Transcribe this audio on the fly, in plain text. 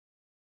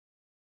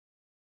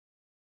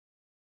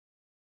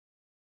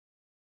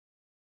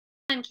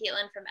I'm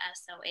Caitlin from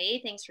SOA.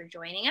 Thanks for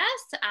joining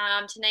us.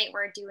 Tonight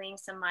we're doing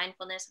some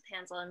mindfulness with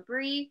Hansel and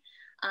Bri.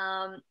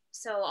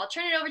 So I'll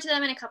turn it over to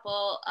them in a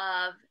couple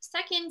of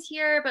seconds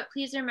here, but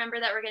please remember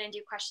that we're going to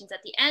do questions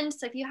at the end.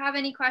 So if you have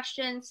any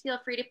questions, feel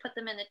free to put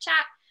them in the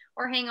chat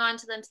or hang on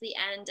to them to the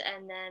end,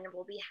 and then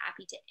we'll be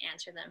happy to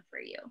answer them for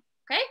you.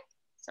 Okay?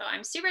 So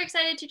I'm super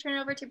excited to turn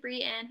it over to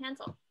Bri and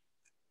Hansel.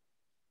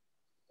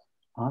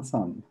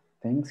 Awesome.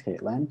 Thanks,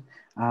 Caitlin.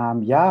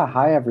 Yeah,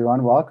 hi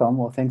everyone, welcome.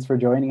 Well, thanks for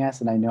joining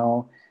us. And I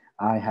know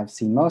I have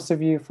seen most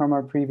of you from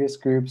our previous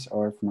groups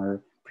or from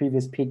our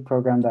previous peak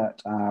program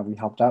that we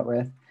helped out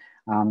with.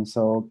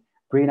 So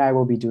Bri and I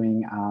will be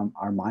doing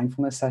our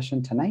mindfulness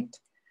session tonight.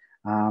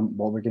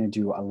 Well, we're going to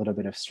do a little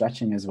bit of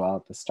stretching as well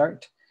at the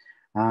start.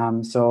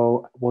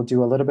 So we'll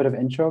do a little bit of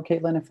intro,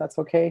 Caitlin, if that's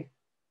okay.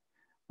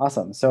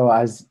 Awesome. So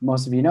as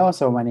most of you know,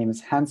 so my name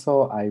is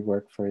Hansel. I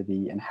work for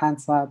the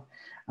Enhance Lab.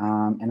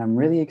 And I'm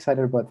really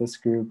excited about this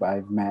group.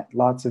 I've met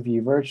lots of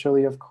you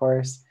virtually, of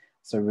course.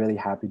 So really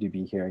happy to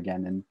be here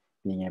again and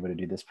being able to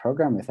do this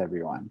program with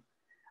everyone.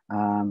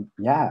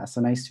 Yeah,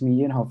 so nice to meet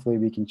you, and hopefully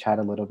we can chat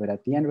a little bit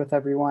at the end with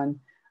everyone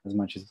as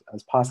much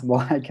as possible,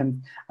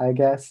 I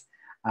guess.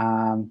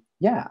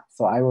 Yeah,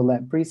 so I will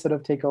let Bri sort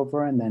of take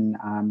over, and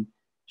then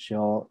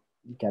she'll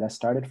get us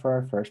started for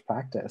our first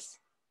practice.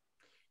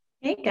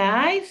 Hey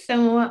guys,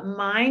 so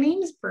my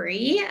name's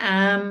Bri.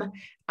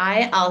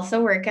 I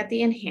also work at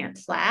the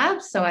Enhance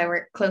Lab, so I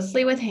work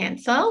closely with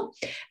Hansel,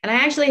 and I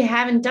actually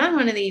haven't done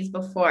one of these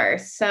before.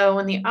 So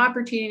when the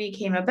opportunity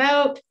came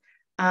about,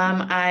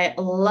 I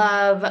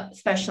love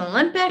Special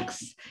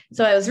Olympics,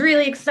 so I was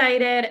really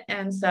excited,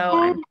 and so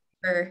I'm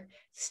super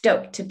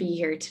stoked to be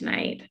here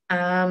tonight.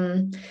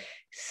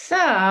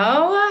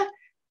 So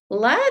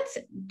let's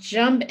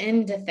jump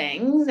into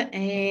things,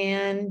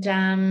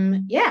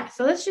 and yeah,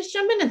 so let's just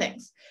jump into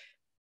things.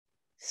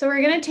 So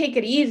we're going to take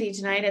it easy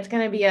tonight. It's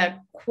going to be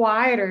a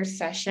quieter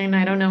session.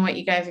 I don't know what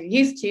you guys are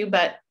used to,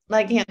 but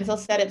like Hansel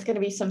said, it's going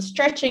to be some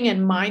stretching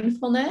and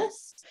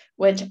mindfulness,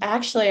 which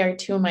actually are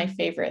two of my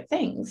favorite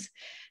things.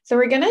 So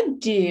we're going to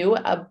do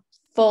a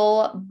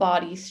full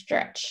body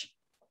stretch.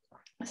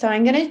 So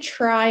I'm going to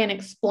try and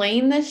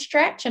explain this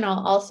stretch, and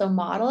I'll also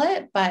model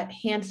it, but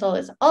Hansel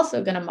is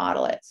also going to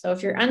model it. So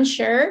if you're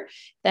unsure,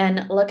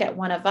 then look at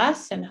one of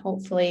us, and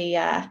hopefully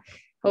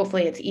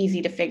it's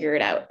easy to figure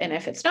it out. And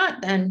if it's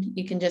not, then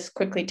you can just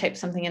quickly type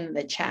something into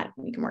the chat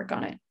and we can work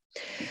on it.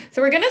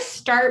 So we're going to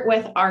start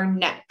with our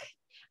neck,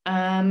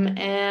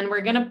 and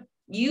we're going to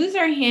use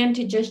our hand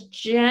to just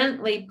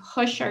gently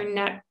push our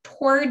neck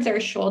towards our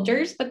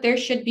shoulders, but there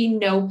should be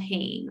no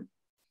pain.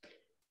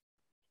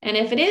 And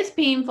if it is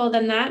painful,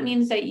 then that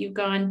means that you've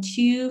gone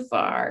too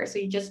far. So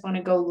you just want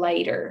to go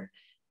lighter.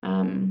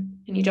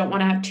 And you don't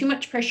want to have too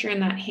much pressure in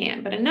that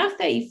hand, but enough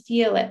that you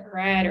feel it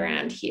right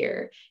around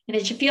here. And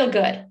it should feel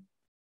good.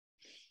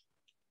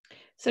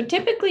 So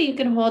typically you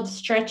can hold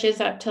stretches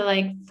up to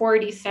like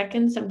 40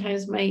 seconds.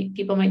 Sometimes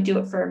people might do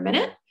it for a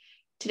minute.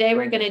 Today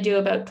we're going to do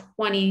about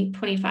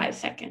 20-25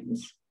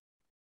 seconds.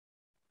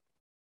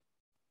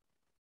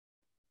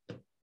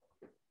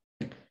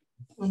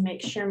 I'll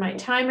make sure my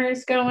timer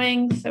is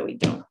going so we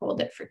don't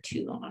hold it for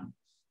too long.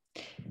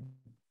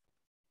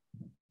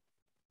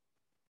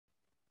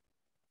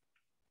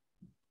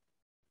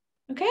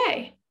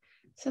 Okay,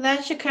 so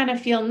that should kind of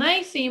feel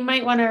nice. So you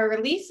might want to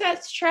release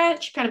that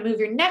stretch, kind of move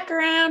your neck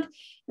around,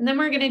 and then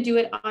we're going to do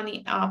it on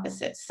the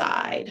opposite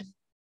side.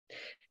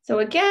 So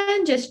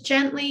again, just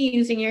gently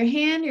using your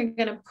hand, you're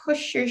going to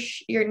push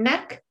your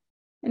neck,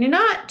 and you're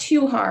not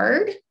too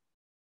hard.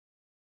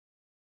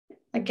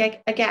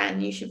 Again,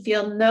 you should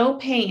feel no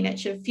pain. It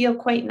should feel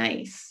quite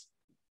nice.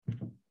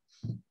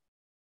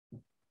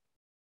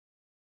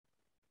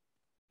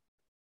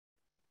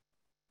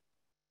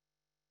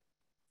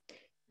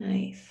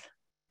 Nice.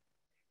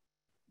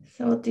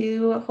 So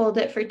we'll hold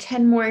it for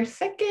 10 more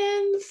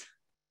seconds.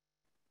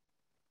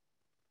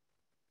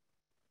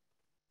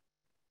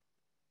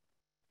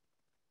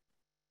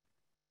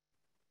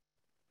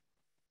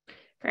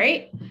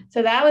 Great.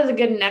 So that was a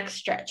good neck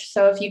stretch.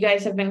 So if you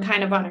guys have been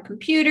kind of on a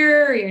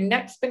computer or your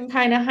neck's been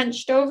kind of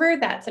hunched over,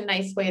 that's a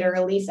nice way to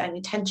release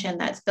any tension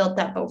that's built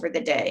up over the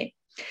day.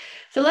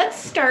 So let's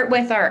start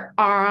with our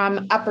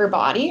upper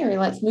body, or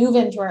let's move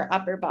into our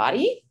upper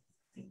body.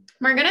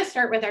 We're going to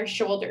start with our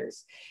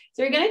shoulders.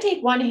 So you're going to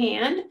take one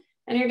hand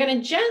and you're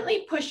going to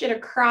gently push it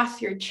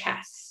across your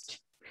chest.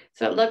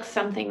 So it looks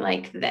something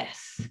like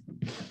this.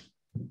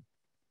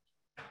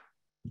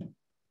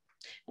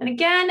 And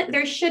again,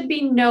 there should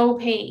be no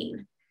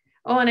pain.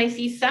 Oh, and I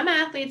see some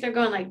athletes are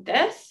going like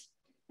this,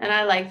 and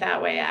I like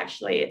that way,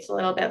 actually. It's a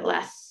little bit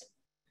less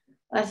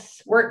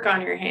work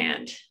on your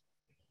hand.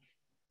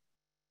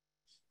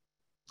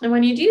 And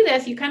when you do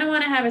this, you kind of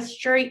want to have a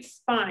straight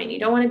spine. You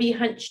don't want to be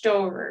hunched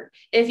over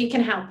if you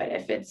can help it.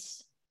 If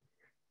it's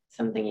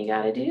something you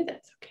got to do,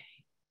 that's okay.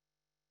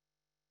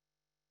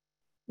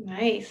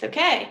 Nice.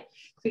 Okay.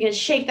 So we can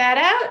shake that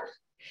out.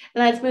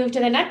 And let's move to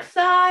the next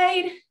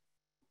side.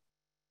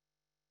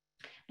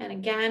 And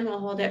again, we'll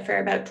hold it for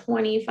about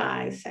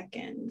 25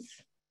 seconds.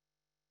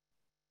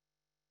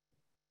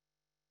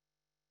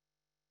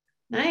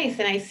 Nice.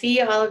 And I see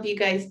all of you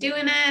guys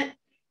doing it.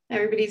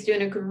 Everybody's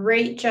doing a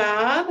great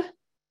job.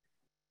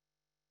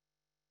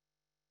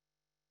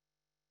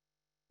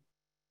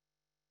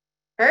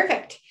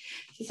 Perfect.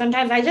 So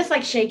sometimes I just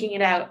like shaking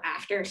it out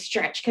after a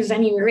stretch because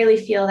then you really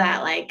feel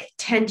that like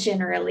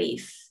tension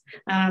release.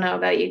 I don't know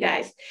about you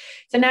guys.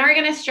 So now we're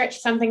going to stretch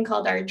something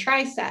called our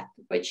tricep,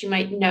 which you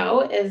might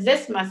know is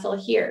this muscle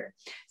here.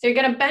 So you're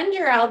going to bend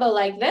your elbow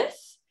like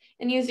this.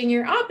 And using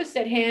your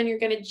opposite hand, you're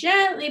going to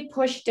gently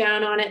push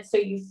down on it so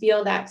you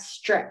feel that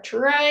stretch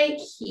right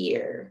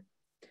here.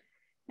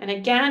 And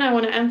again, I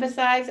want to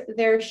emphasize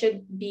there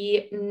should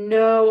be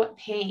no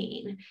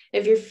pain.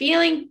 If you're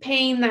feeling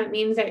pain, that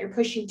means that you're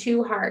pushing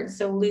too hard.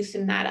 So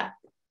loosen that up.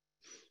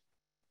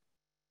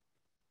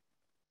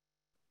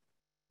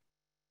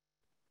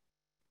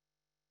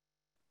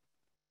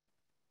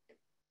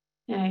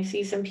 And I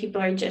see some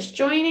people are just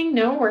joining.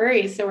 No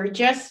worries. So we're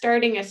just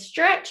starting a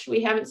stretch.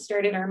 We haven't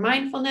started our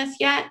mindfulness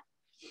yet.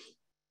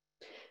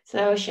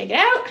 So shake it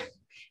out.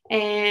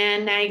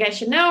 And now you guys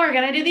should know we're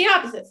going to do the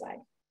opposite side.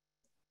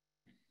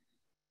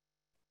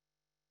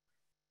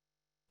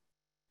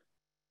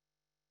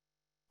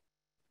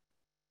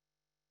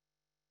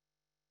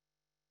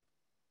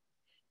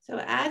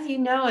 So as you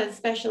know, as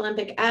Special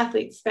Olympic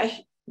athletes,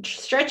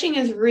 stretching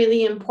is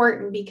really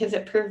important because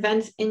it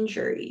prevents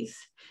injuries.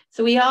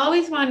 So we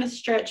always want to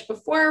stretch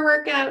before a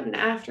workout and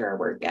after a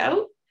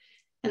workout.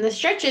 And the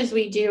stretches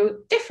we do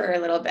differ a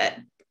little bit,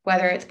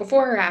 whether it's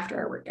before or after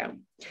our workout.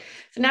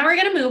 So now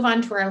we're going to move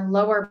on to our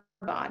lower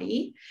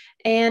body.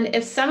 And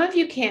if some of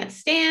you can't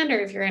stand or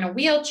if you're in a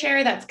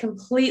wheelchair, that's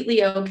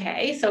completely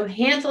okay. So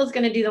Hansel is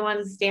going to do the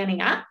one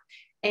standing up.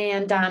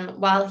 And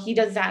while he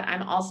does that,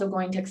 I'm also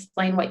going to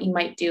explain what you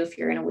might do if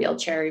you're in a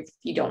wheelchair if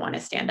you don't want to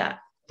stand up.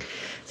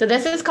 So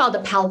this is called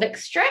a pelvic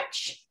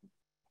stretch.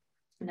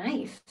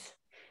 Nice.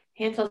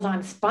 Hansel's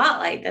on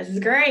spotlight. This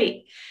is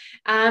great.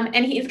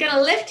 And he's going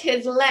to lift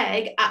his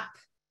leg up.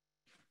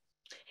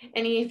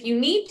 And if you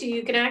need to,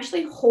 you can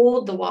actually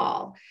hold the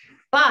wall.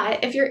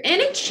 But if you're in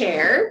a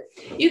chair,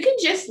 you can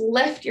just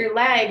lift your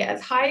leg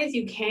as high as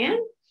you can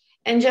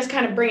and just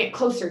kind of bring it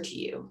closer to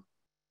you.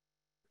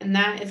 And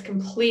that is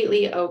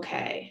completely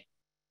okay.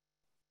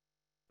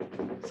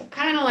 So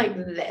kind of like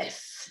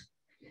this,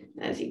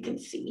 as you can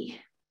see.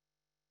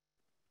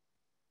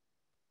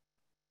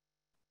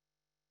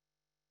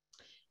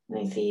 And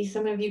I see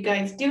some of you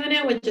guys doing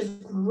it, which is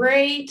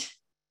great.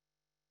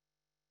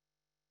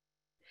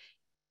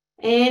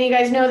 And you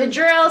guys know the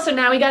drill, so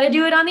now we got to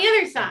do it on the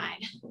other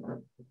side.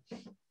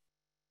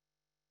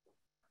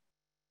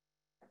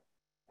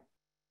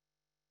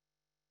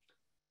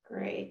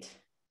 Great.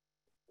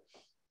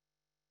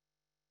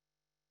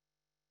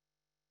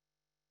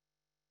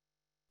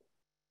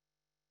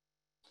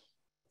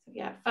 So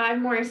we got 5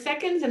 more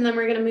seconds, and then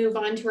we're going to move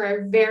on to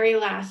our very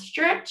last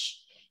stretch.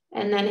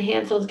 And then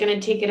Hansel's going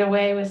to take it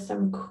away with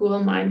some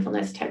cool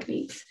mindfulness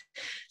techniques.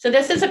 So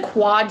this is a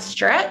quad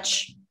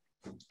stretch.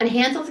 And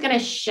Hansel's going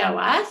to show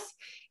us.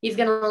 He's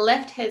going to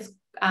lift his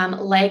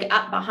leg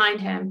up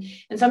behind him.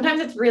 And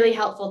sometimes it's really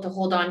helpful to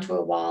hold on to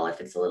a wall if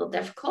it's a little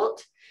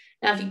difficult.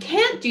 Now, if you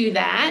can't do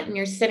that and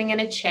you're sitting in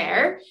a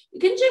chair, you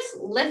can just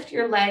lift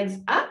your legs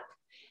up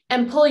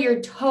and pull your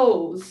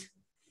toes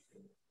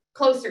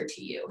closer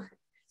to you.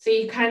 So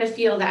you kind of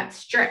feel that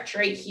stretch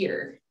right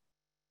here.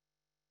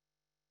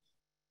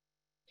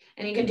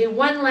 And you can do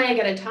one leg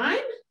at a time.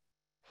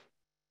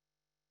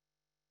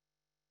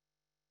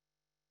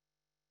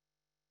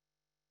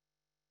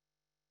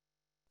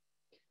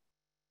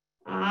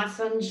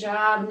 Awesome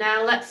job.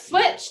 Now let's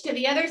switch to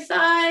the other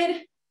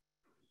side.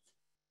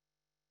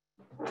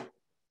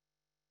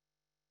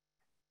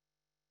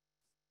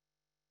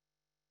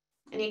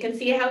 And you can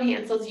see how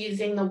Hansel's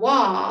using the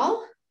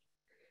wall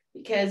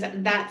because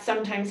that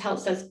sometimes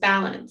helps us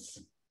balance.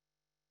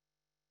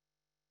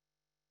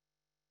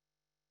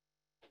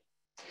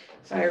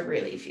 So I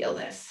really feel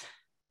this.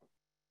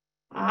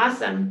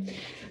 Awesome.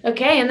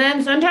 Okay, and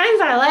then sometimes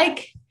I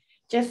like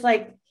just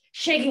like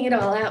shaking it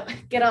all out,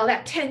 get all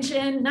that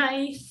tension,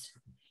 nice.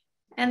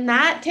 And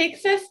that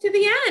takes us to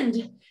the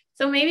end.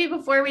 So maybe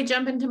before we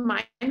jump into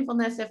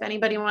mindfulness, if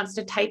anybody wants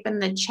to type in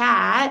the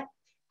chat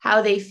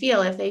how they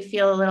feel, if they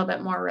feel a little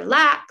bit more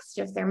relaxed,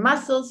 if their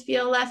muscles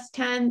feel less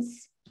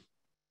tense,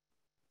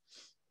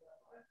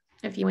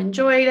 if you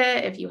enjoyed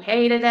it, if you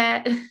hated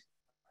it.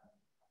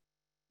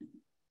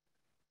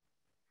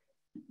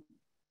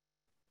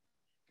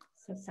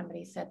 So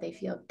somebody said they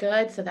feel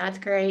good, so that's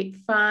great,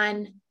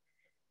 fun.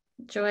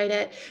 Enjoyed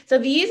it. So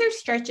these are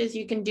stretches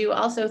you can do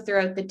also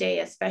throughout the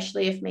day,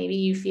 especially if maybe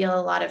you feel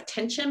a lot of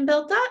tension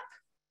built up.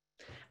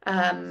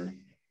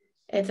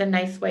 It's a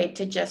nice way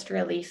to just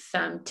release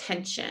some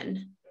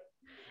tension.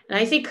 And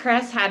I see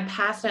Chris had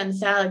pasta and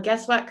salad.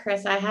 Guess what,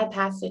 Chris? I had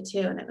pasta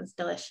too, and it was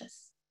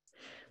delicious.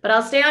 But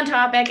I'll stay on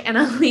topic and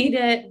I'll lead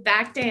it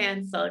back to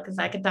Hansel because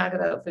I could talk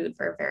about food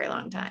for a very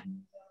long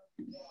time.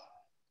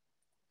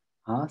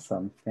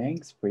 Awesome.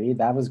 Thanks, Bri.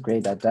 That was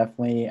great. That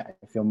definitely, I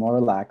feel more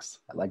relaxed,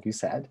 like you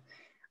said.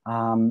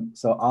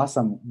 So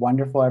awesome.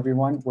 Wonderful,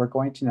 everyone. We're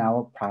going to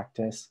now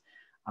practice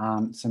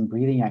some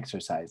breathing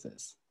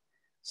exercises.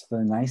 So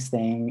the nice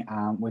thing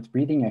with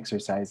breathing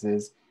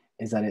exercises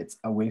is that it's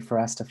a way for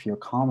us to feel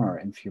calmer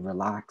and feel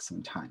relaxed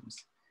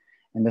sometimes.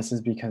 And this is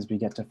because we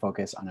get to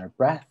focus on our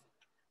breath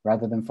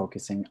rather than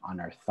focusing on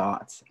our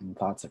thoughts, and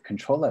thoughts that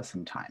control us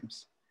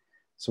sometimes.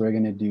 So we're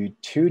gonna do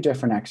 2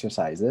 different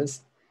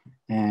exercises,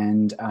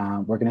 and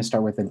we're gonna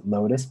start with the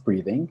lotus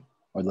breathing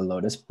or the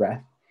lotus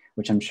breath,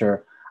 which I'm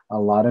sure a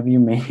lot of you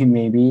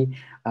may be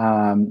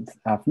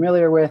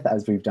familiar with,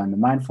 as we've done the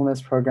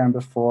mindfulness program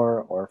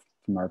before or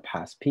from our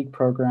past peak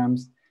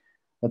programs.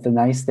 But the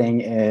nice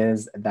thing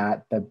is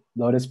that the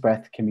lotus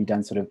breath can be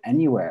done sort of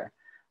anywhere.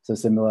 So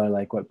similar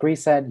like what Bri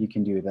said, you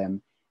can do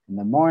them in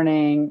the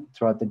morning,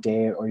 throughout the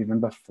day, or even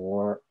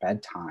before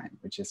bedtime,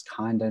 which is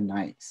kind of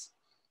nice.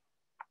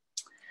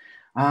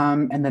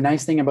 And the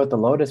nice thing about the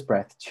lotus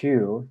breath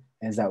too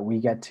is that we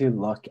get to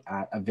look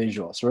at a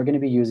visual. So we're going to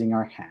be using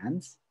our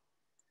hands.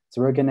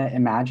 So we're going to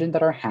imagine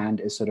that our hand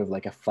is sort of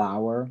like a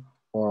flower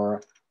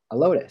or a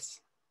lotus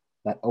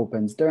that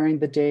opens during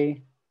the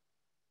day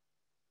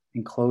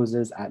and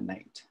closes at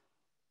night.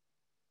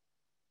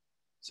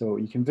 So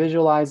you can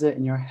visualize it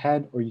in your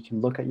head, or you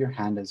can look at your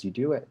hand as you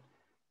do it.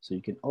 So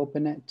you can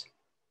open it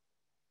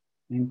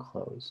and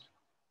close.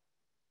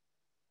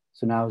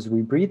 So now as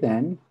we breathe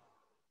in,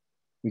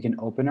 we can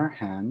open our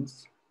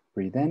hands,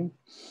 breathe in.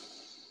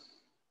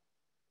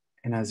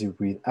 And as you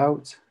breathe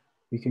out,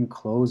 we can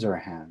close our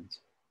hands.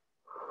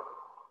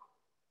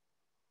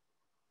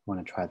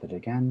 Want to try that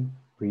again?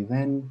 Breathe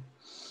in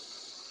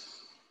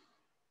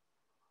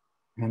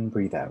and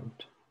breathe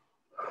out.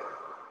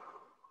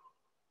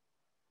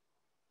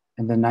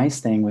 And the nice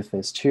thing with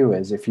this too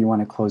is if you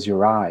want to close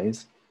your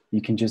eyes,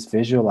 you can just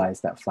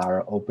visualize that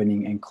flower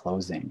opening and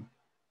closing.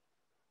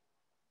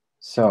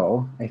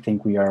 So I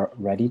think we are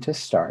ready to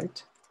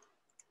start.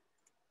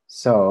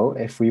 So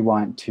if we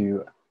want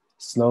to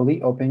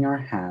slowly open our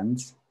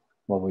hands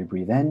while we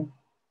breathe in,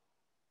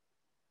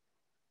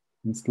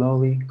 and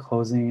slowly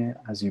closing it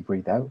as you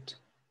breathe out,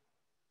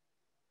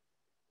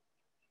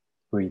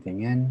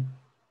 breathing in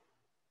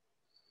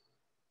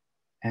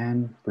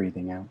and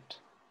breathing out.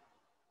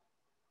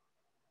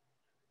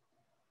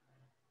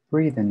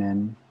 Breathing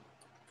in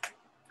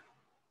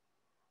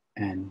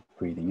and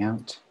breathing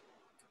out.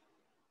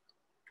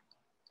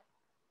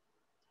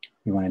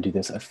 We want to do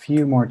this a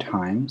few more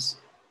times.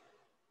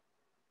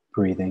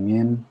 Breathing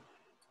in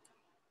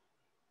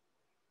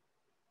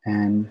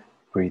and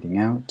breathing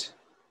out.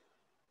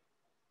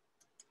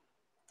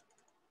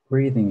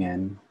 Breathing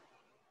in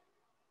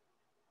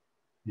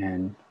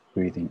and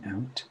breathing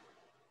out.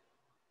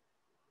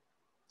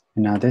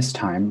 And now this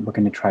time, we're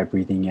going to try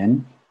breathing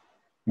in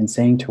and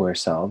saying to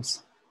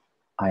ourselves,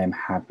 I am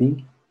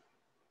happy.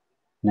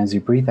 And as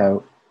you breathe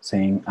out,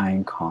 saying, I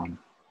am calm.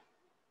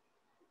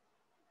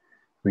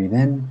 Breathe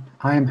in,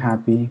 I am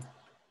happy.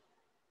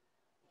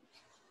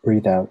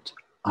 Breathe out,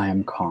 I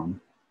am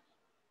calm.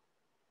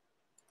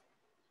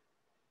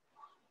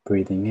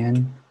 Breathing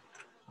in,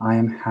 I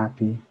am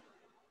happy.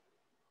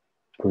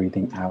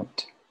 Breathing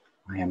out,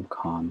 I am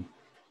calm.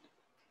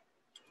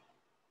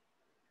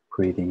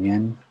 Breathing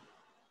in,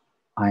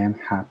 I am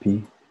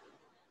happy.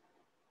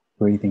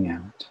 Breathing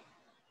out,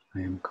 I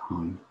am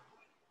calm.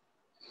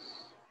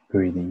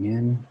 Breathing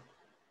in,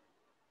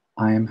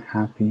 I am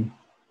happy.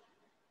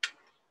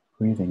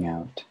 Breathing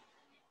out,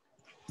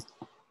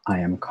 I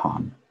am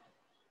calm.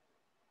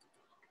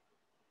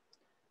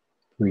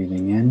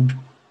 Breathing in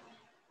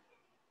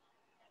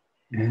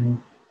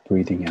and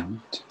breathing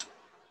out.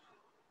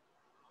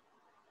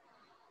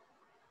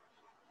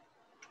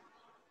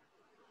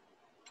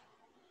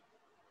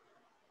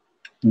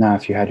 Now,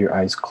 if you had your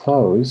eyes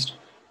closed,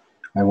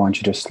 I want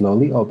you to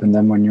slowly open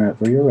them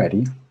whenever you're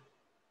ready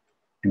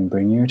and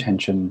bring your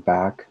attention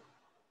back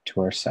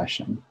to our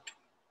session,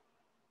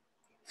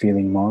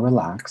 feeling more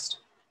relaxed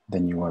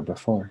than you were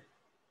before.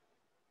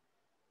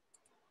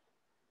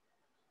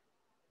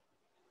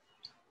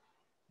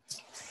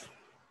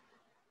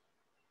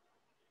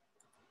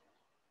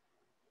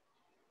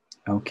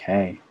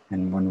 Okay,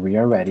 and when we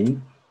are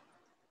ready,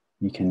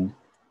 you can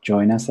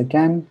join us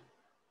again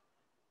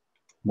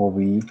while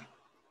we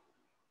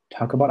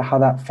talk about how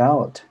that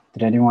felt.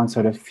 Did anyone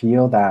sort of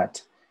feel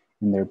that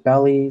in their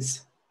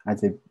bellies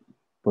as they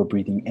were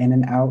breathing in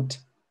and out?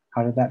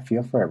 How did that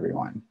feel for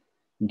everyone?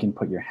 You can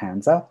put your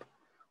hands up,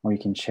 or you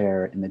can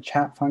share in the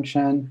chat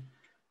function,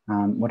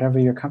 whatever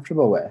you're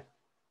comfortable with.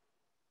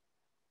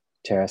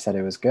 Tara said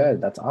it was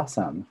good. That's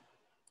awesome.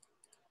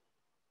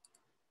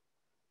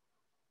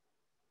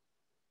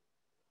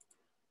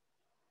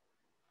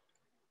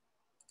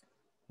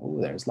 Oh,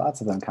 there's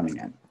lots of them coming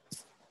in.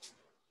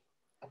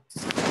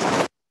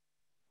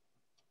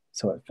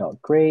 So it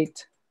felt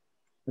great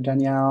for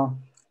Danielle.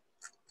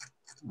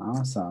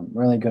 Awesome,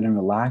 really good and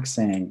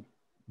relaxing.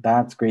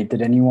 That's great.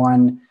 Did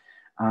anyone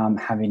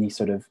have any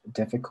sort of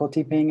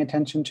difficulty paying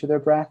attention to their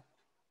breath?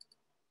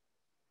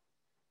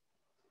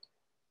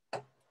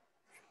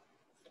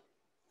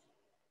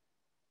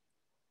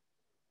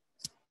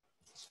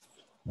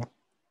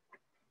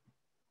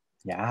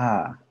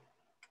 Yeah.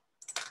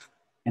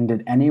 And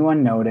did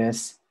anyone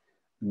notice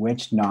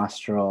which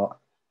nostril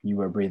you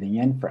were breathing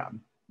in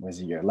from. Was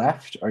it your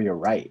left or your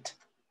right?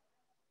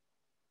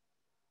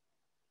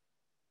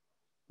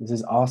 This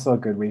is also a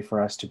good way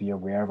for us to be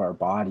aware of our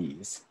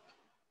bodies.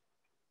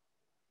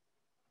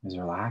 It's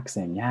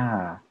relaxing.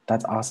 Yeah,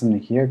 that's awesome to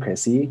hear,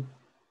 Chrissy.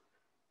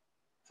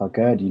 Felt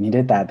good. You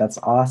needed that. That's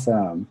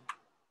awesome.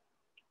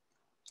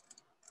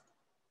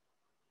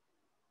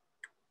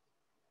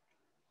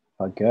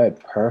 Felt good.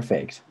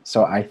 Perfect.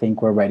 So I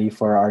think we're ready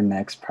for our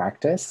next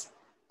practice.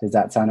 Does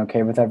that sound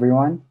okay with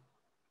everyone?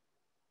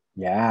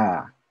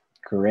 Yeah,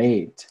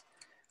 great.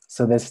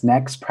 So this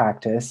next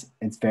practice,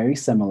 it's very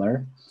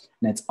similar,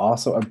 and it's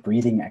also a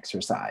breathing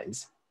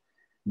exercise.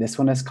 This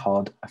one is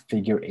called a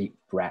figure 8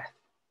 breath.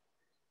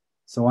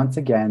 So once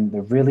again,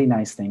 the really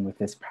nice thing with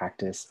this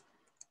practice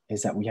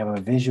is that we have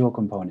a visual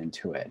component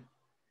to it.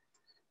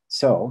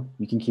 So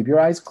you can keep your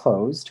eyes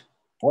closed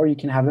or you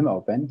can have them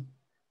open.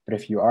 But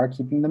if you are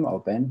keeping them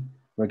open,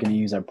 we're going to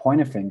use our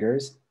pointer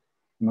fingers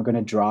and we're going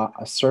to draw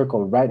a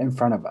circle right in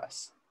front of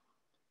us.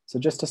 So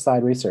just a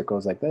sideways circle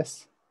is like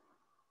this.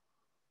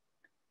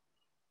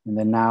 And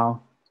then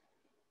now,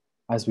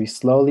 as we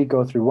slowly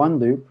go through one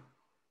loop,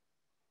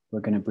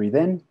 we're going to breathe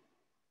in.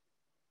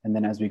 And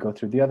then as we go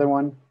through the other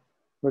one,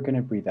 we're going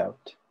to breathe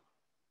out.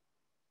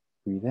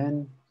 Breathe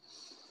in,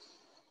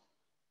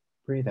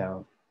 breathe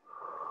out.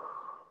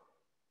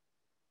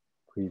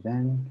 Breathe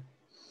in,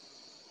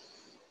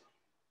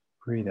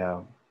 breathe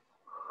out.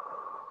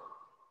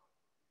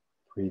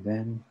 Breathe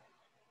in,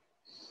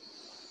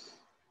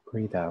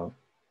 breathe out.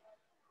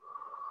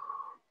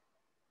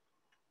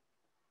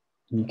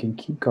 And you can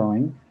keep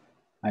going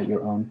at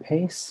your own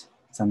pace.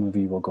 Some of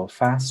you will go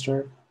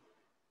faster.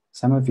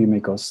 Some of you may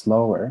go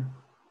slower.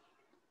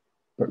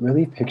 But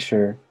really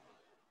picture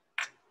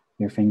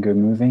your finger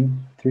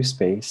moving through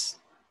space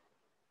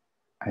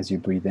as you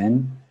breathe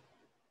in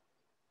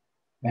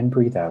and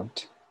breathe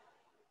out.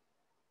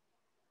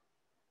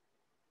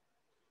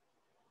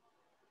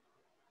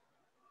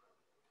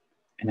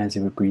 And as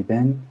you would breathe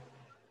in,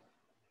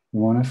 you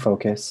want to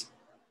focus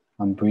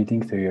on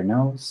breathing through your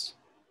nose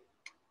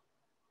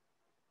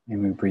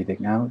and we're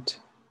breathing out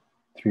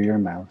through your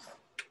mouth.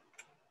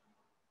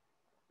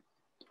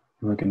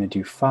 And we're going to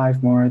do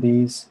 5 more of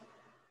these.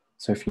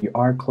 So if you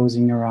are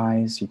closing your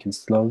eyes, you can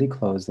slowly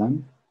close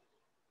them.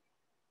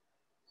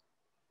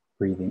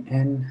 Breathing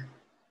in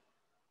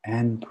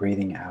and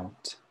breathing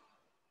out.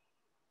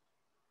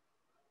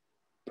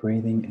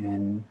 Breathing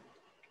in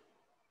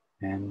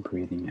and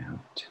breathing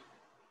out.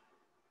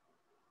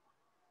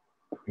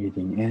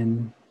 Breathing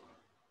in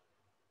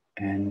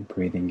and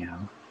breathing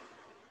out.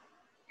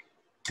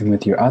 And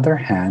with your other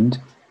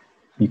hand,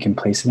 you can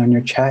place it on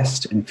your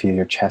chest and feel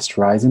your chest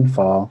rise and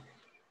fall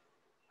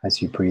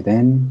as you breathe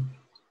in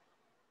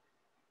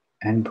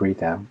and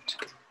breathe out.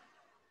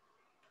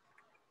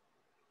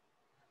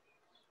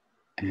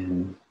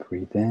 And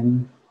breathe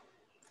in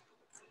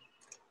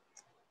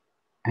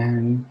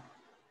and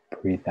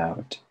breathe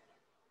out.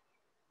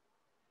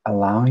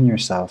 Allowing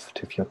yourself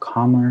to feel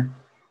calmer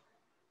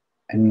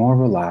and more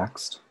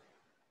relaxed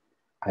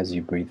as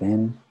you breathe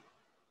in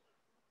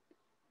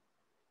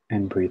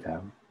and breathe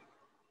out.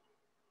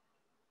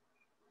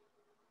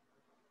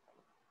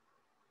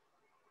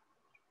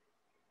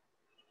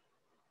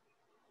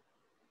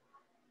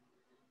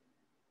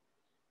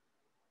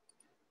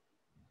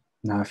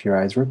 Now, if your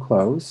eyes were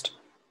closed,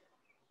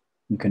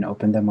 you can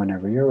open them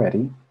whenever you're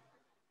ready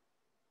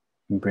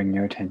and bring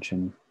your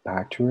attention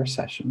back to our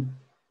session.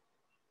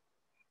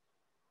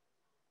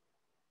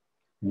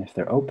 And if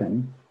they're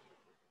open,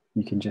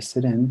 you can just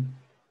sit in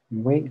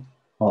and wait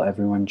while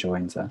everyone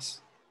joins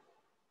us.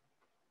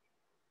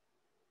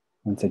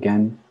 Once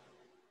again,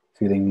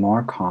 feeling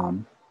more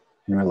calm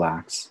and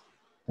relaxed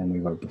than we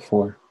were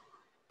before.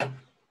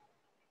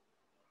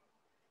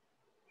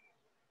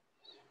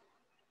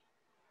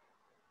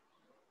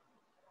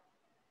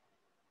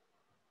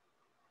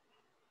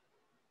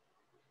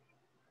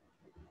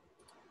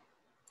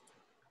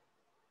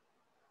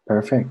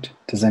 Perfect.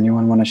 Does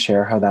anyone want to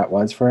share how that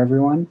was for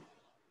everyone?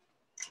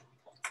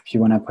 If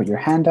you want to put your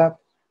hand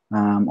up,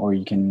 or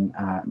you can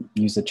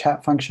use the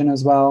chat function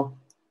as well.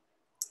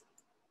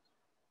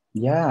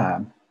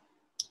 Yeah.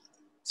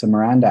 So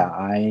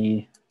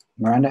Miranda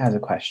has a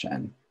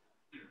question.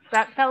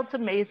 That felt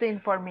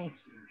amazing for me.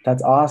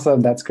 That's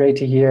awesome. That's great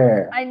to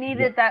hear. I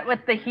needed that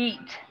with the heat.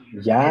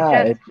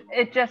 Yeah.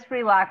 It just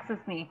relaxes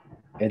me.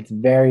 It's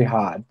very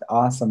hot.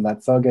 Awesome.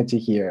 That's so good to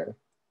hear.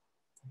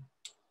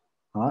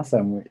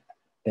 Awesome.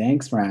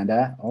 Thanks,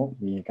 Miranda. Oh,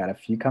 we got a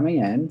few coming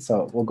in.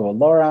 So we'll go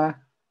Laura.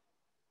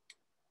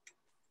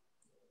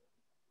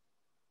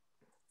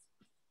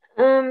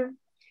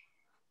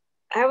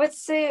 I would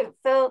say it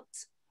felt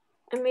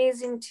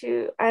amazing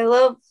too. I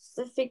love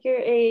the figure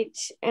 8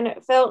 and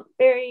it felt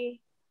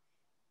very,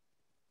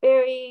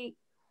 very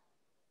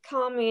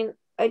calming.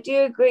 I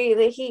do agree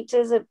the heat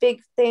is a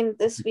big thing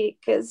this week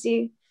because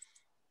we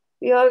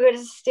all got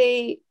to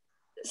stay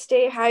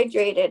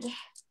hydrated.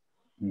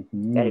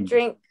 Mm-hmm. Got to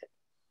drink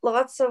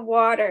lots of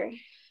water.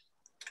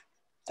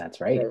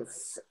 That's right.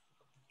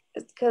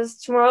 because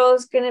tomorrow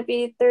is going to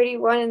be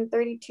 31 and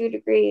 32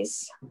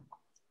 degrees.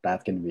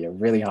 That's going to be a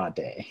really hot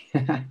day.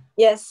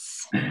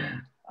 Yes.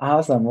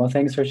 Awesome. Well,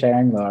 thanks for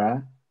sharing,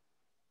 Laura.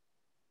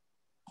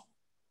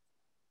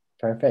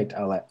 Perfect.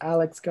 I'll let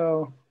Alex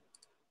go.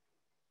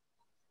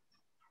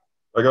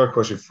 I got a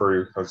question for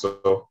you,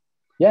 Hansel.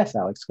 Yes,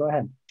 Alex, go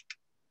ahead.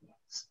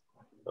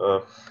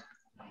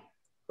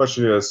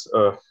 Question is,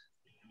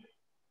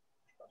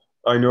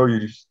 I know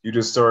you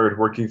just started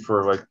working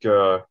for like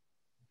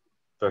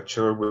that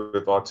children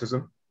with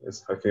autism.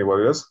 Is I think what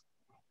it is.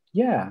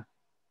 Yeah.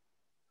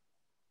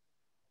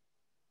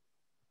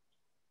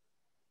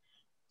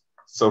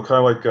 So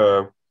kind of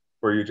like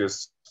where you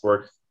just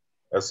work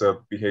as a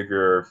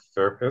behavior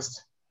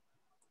therapist.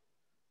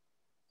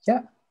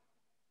 Yeah.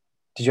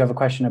 Did you have a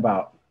question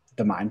about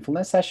the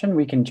mindfulness session?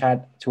 We can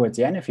chat towards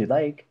the end if you'd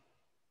like.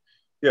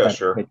 Yeah, That's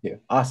sure. great too.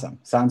 Awesome.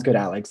 Sounds good,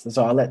 Alex.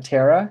 So I'll let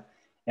Tara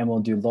and we'll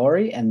do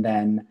Lori, and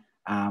then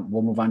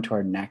we'll move on to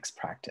our next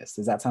practice.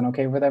 Does that sound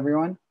okay with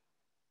everyone?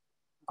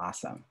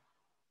 Awesome.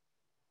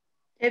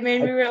 It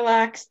made me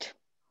relaxed.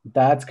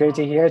 That's great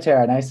to hear,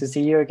 Tara. Nice to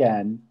see you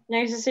again.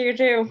 Nice to see you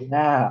too.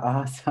 Yeah,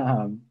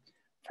 awesome.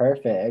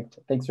 Perfect.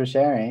 Thanks for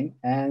sharing.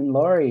 And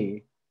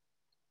Lori.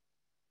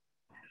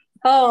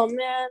 Oh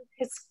man,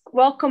 it's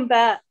welcome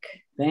back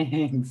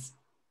Thanks.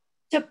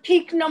 to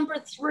peak number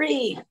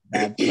 3.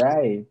 That's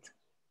right.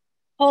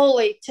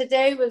 Holy,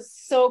 today was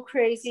so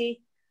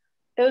crazy.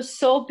 It was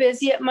so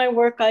busy at my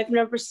work. I've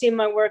never seen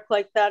my work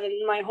like that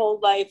in my whole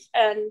life.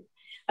 And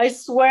I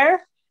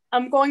swear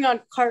I'm going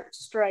on cart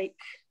strike.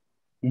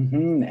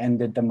 And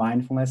did the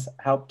mindfulness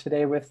help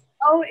today with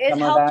it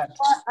some of helped.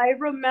 that? I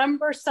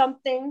remember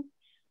something.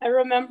 I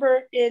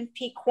remember in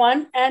peak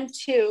 1 and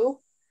 2,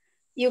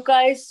 you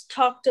guys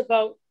talked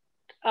about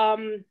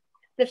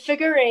the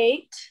figure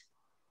 8,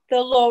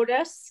 the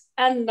lotus,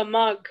 and the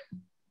mug.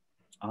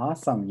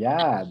 Awesome.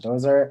 Yeah,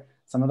 those are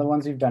some of the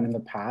ones we've done in the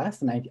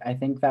past. And I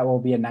think that will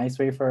be a nice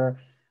way for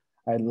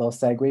a little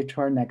segue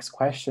to our next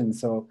question.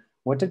 So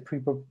what did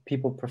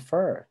people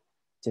prefer?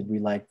 Did we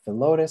like the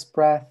lotus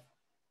breath?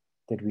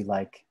 Did we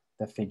like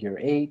the figure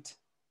 8?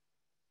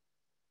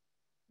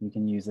 You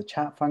can use the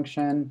chat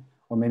function,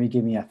 or maybe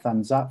give me a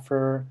thumbs up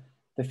for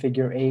the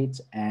figure 8.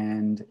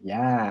 And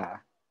yeah,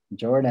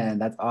 Jordan,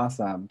 that's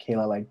awesome.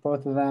 Kayla liked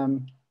both of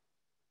them.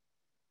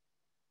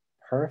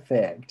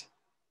 Perfect.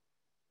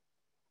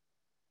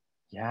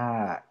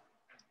 Yeah.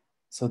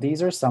 So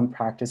these are some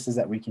practices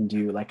that we can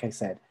do, like I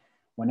said,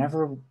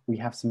 whenever we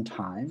have some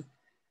time.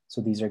 So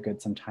these are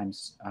good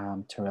sometimes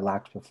to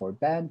relax before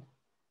bed,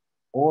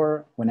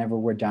 or whenever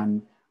we're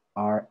done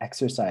our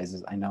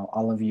exercises. I know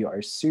all of you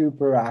are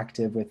super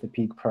active with the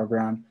Peak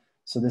program.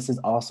 So this is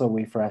also a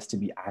way for us to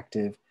be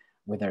active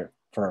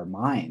for our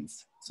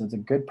minds. So it's a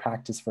good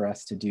practice for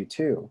us to do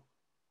too.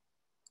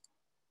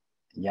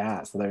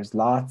 Yeah, so there's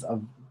lots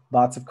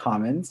of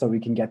comments, so we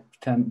can get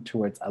them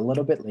towards a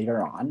little bit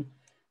later on.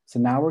 So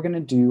now we're gonna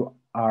do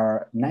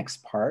our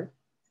next part,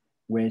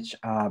 which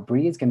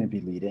Bri is gonna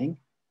be leading.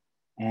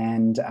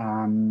 And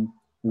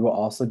we will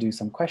also do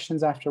some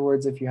questions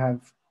afterwards if you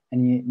have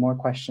any more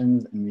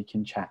questions, and we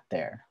can chat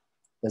there.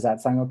 Does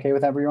that sound okay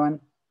with everyone?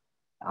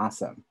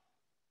 Awesome.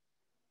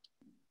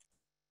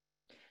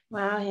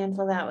 Wow,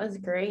 Hansel, that was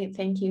great.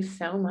 Thank you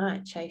so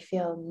much. I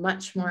feel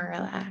much more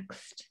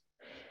relaxed.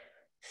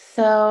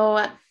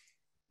 So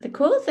the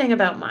cool thing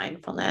about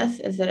mindfulness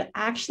is that it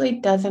actually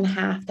doesn't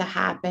have to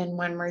happen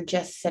when we're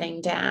just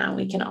sitting down.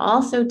 We can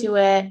also do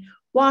it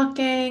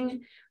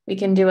walking. We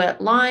can do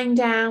it lying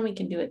down. We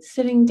can do it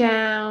sitting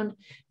down.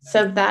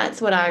 So that's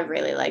what I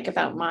really like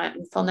about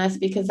mindfulness,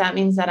 because that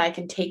means that I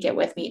can take it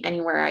with me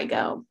anywhere I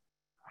go.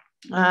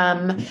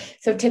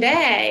 So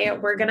today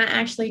we're going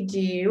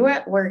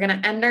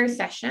to end our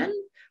session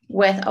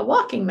with a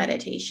walking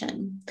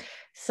meditation.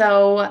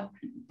 So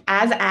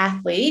as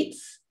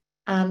athletes,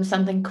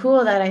 something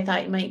cool that I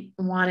thought you might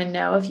want to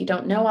know if you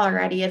don't know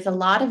already is a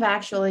lot of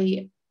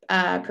actually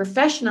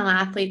professional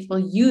athletes will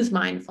use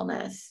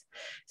mindfulness.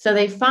 So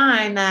they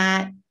find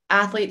that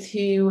athletes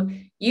who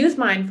use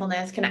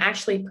mindfulness can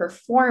actually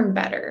perform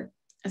better.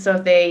 So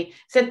if they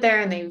sit there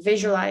and they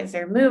visualize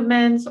their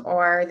movements,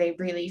 or they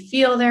really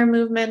feel their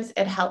movements,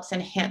 it helps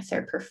enhance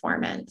their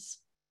performance.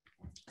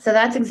 So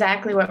that's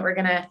exactly what we're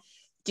going to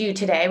do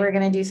today. We're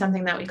going to do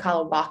something that we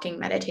call a walking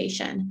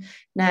meditation.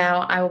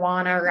 Now, I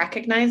want to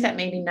recognize that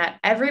maybe not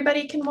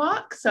everybody can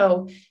walk.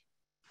 So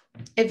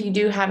if you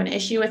do have an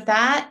issue with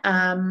that,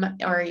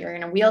 or you're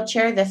in a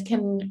wheelchair, this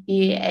can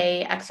be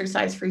an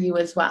exercise for you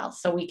as well.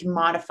 So we can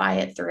modify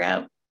it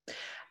throughout.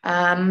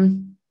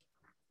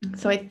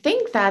 So I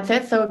think that's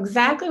it. So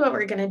exactly what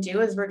we're going to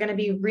do is we're going to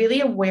be really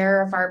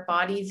aware of our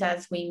bodies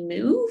as we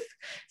move.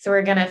 So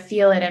we're going to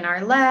feel it in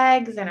our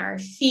legs and our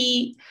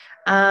feet.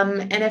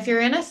 And if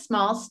you're in a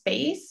small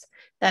space,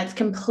 that's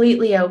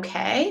completely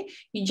okay.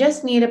 You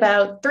just need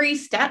about 3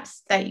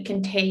 steps that you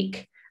can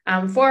take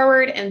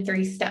forward and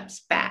 3 steps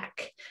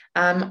back.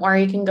 Or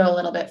you can go a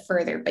little bit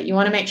further, but you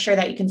want to make sure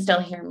that you can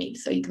still hear me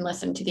so you can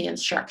listen to the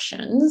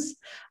instructions.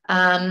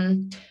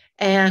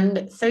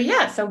 And so,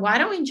 yeah, so why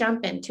don't we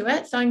jump into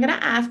it? So I'm going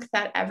to ask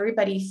that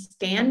everybody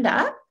stand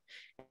up.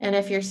 And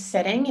if you're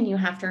sitting and you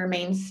have to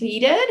remain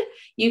seated,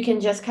 you can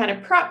just kind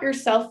of prop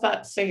yourself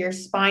up so your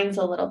spine's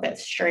a little bit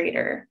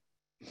straighter.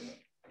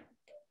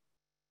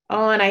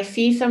 Oh, and I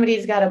see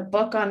somebody's got a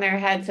book on their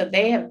head. So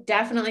they have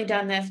definitely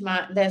done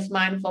this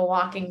mindful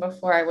walking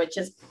before, which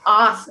is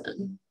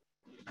awesome.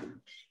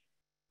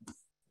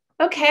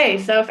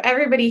 Okay, so if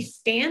everybody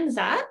stands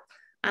up,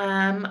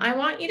 I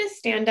want you to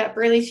stand up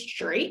really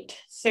straight.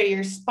 So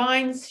your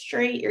spine's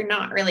straight, you're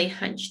not really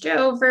hunched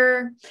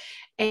over,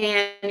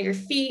 and your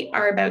feet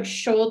are about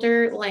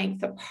shoulder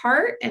length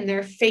apart and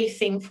they're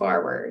facing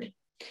forward.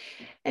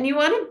 And you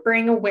want to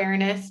bring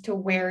awareness to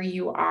where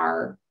you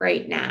are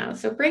right now.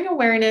 So bring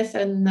awareness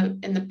in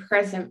the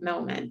present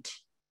moment.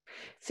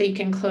 So you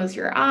can close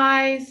your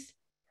eyes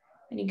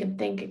and you can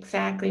think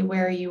exactly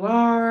where you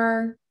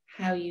are,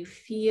 how you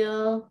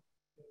feel.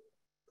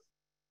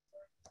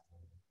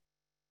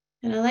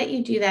 And I'll let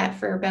you do that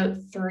for about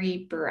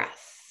 3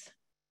 breaths.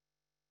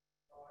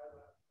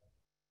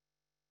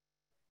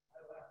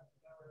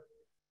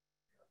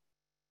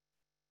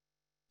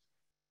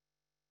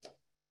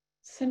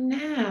 So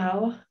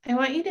now I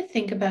want you to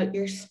think about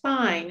your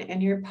spine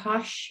and your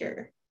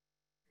posture.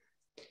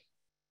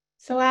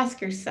 So ask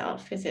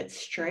yourself, is it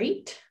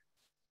straight?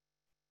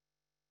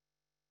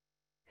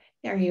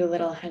 Are you a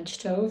little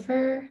hunched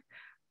over?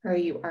 Or are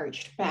you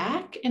arched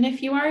back? And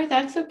if you are,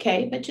 that's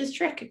okay, but just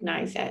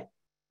recognize it.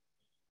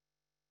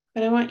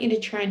 But I want you to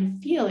try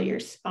and feel your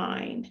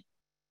spine.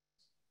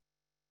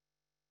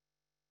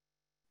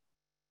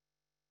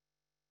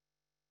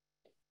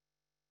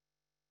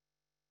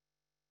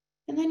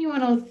 And then you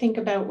want to think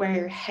about where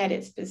your head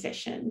is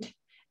positioned.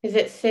 Is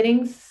it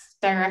sitting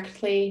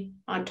directly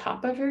on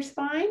top of your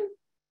spine?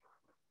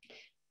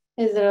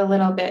 Is it a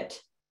little bit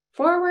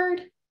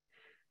forward?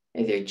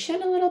 Is your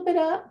chin a little bit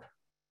up?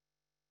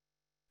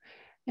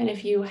 And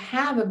if you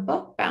have a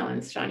book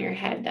balanced on your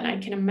head, then I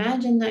can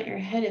imagine that your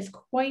head is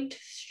quite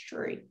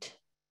straight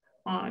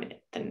on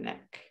the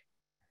neck.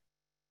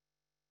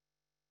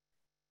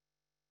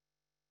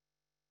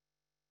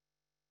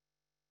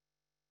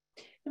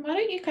 And why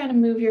don't you kind of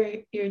move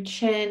your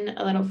chin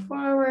a little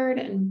forward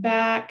and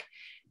back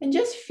and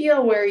just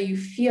feel where you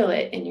feel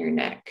it in your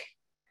neck.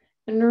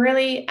 And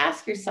really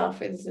ask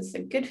yourself, is this a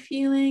good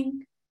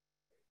feeling?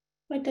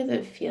 What does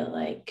it feel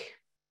like?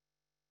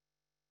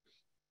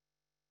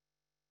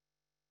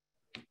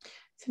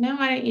 So now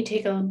why don't you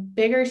take a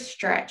bigger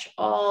stretch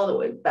all the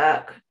way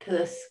back to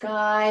the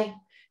sky.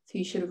 So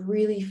you should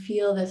really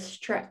feel this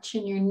stretch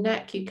in your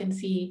neck. You can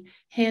see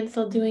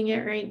Hansel doing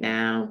it right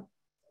now.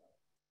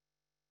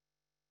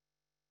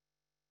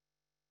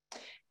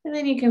 And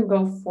then you can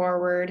go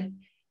forward,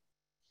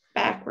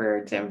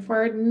 backwards and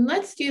forward. And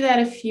let's do that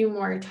a few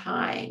more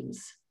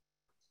times.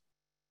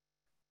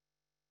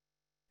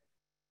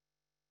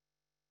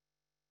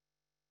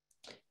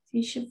 So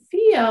you should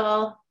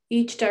feel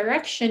each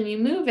direction you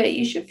move it,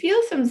 you should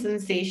feel some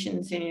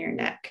sensations in your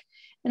neck.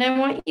 And I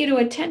want you to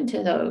attend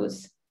to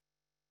those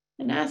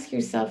and ask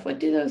yourself, what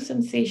do those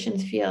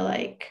sensations feel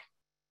like?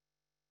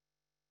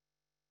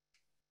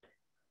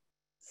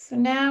 So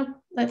now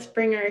let's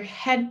bring our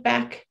head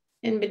back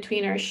in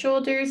between our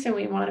shoulders, and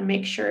we want to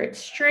make sure it's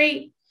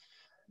straight,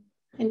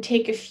 and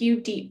take a few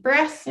deep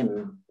breaths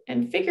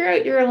and figure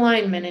out your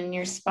alignment in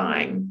your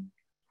spine.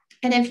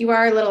 And if you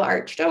are a little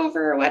arched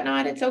over or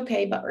whatnot, it's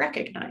okay, but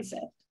recognize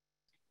it.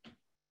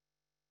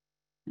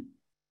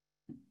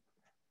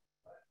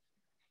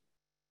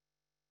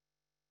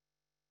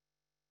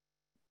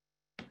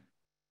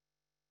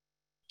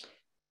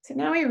 So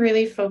now we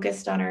really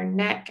focused on our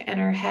neck and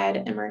our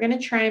head, and we're going to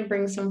try and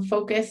bring some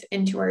focus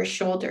into our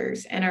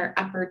shoulders and our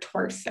upper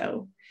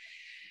torso.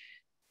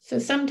 So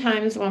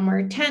sometimes when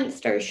we're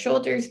tensed, our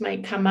shoulders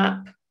might come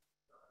up,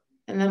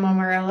 and then when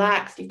we're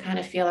relaxed, you kind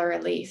of feel a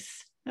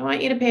release. I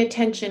want you to pay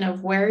attention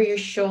of where your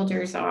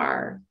shoulders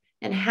are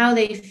and how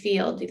they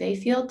feel. Do they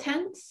feel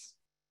tense?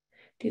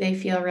 Do they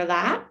feel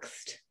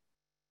relaxed?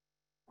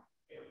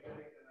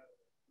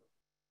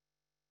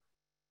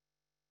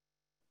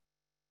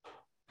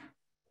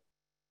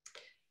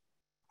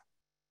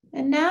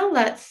 And now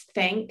let's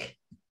think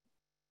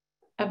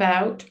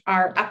about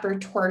our upper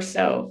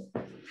torso.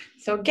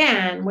 So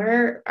again,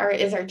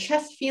 is our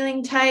chest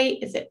feeling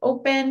tight? Is it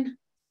open?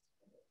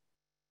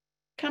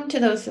 Come to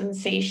those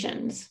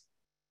sensations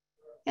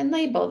and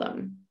label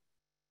them.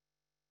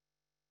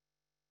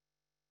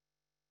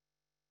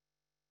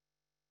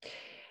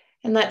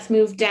 And let's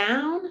move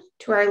down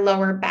to our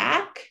lower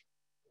back.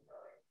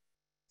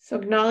 So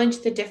acknowledge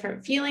the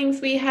different feelings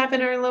we have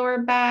in our lower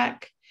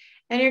back.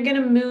 And you're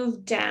going to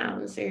move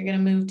down. So you're going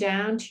to move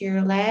down to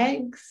your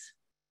legs.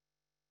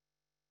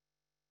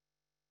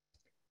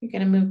 You're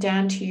going to move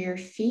down to your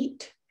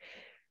feet.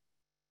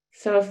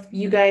 So if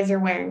you guys are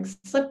wearing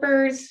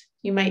slippers,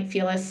 you might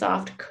feel a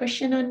soft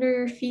cushion under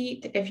your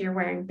feet. If you're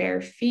wearing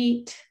bare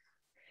feet,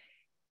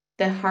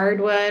 the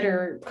hardwood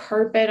or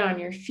carpet on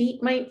your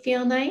feet might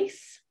feel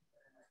nice.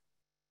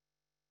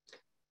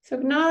 So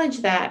acknowledge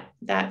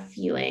that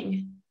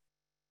feeling.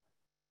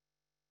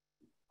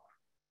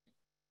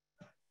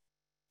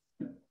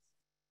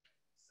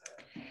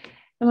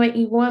 And what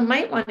you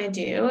might want to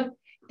do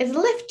is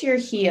lift your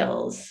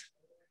heels.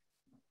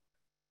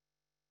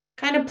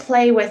 Kind of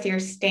play with your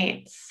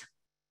stance.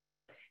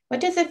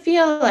 What does it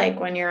feel like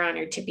when you're on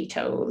your tippy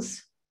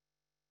toes?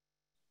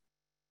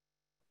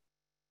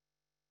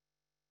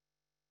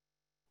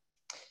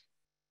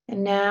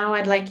 And now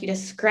I'd like you to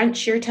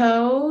scrunch your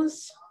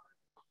toes,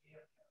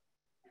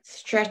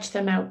 stretch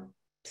them out,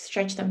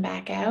 stretch them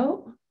back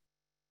out,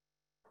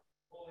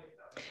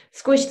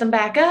 squish them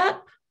back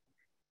up,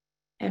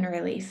 and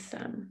release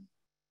them.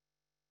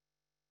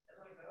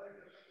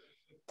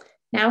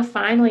 Now,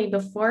 finally,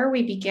 before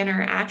we begin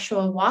our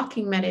actual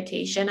walking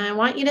meditation, I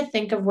want you to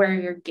think of where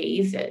your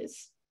gaze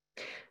is.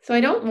 So I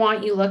don't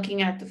want you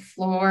looking at the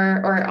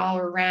floor or all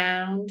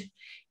around.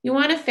 You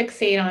want to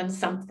fixate on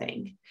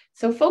something.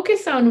 So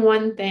focus on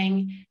one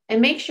thing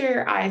and make sure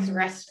your eyes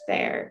rest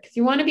there, because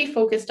you want to be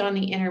focused on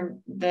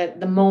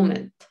the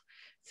moment.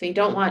 So you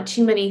don't want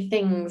too many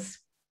things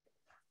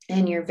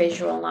in your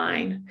visual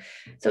line.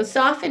 So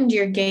soften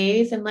your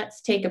gaze and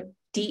let's take a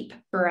deep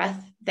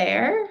breath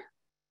there.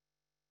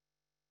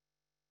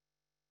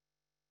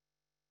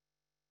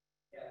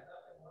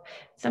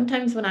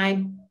 Sometimes when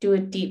I do a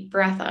deep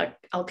breath,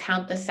 I'll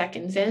count the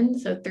seconds in.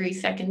 So 3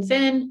 seconds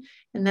in,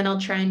 and then I'll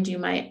try and do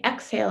my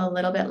exhale a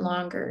little bit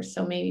longer.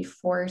 So maybe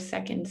 4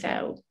 seconds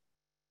out.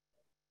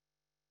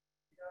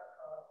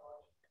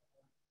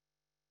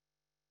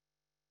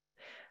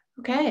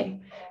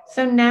 Okay,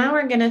 so now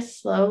we're going to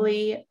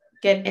slowly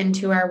get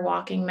into our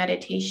walking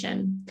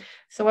meditation.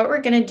 So what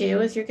we're going to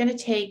do is you're going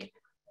to take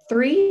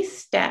 3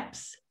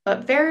 steps,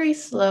 but very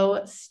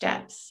slow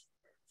steps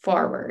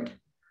forward.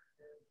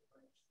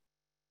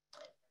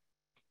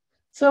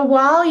 So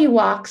while you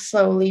walk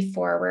slowly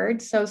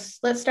forward, so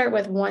let's start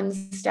with 1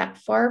 step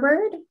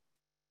forward.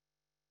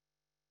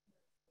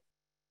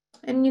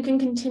 And you can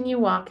continue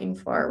walking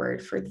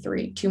forward for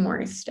 2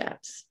 more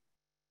steps.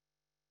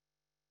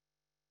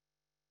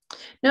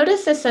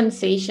 Notice the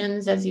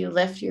sensations as you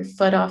lift your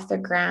foot off the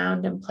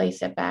ground and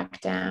place it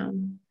back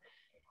down.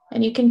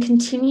 And you can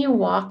continue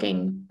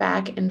walking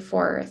back and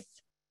forth.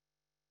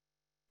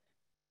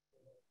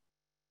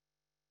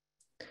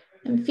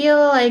 And feel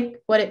like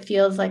what it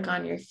feels like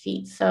on your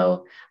feet.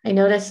 So I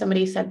noticed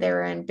somebody said they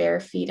were in bare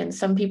feet, and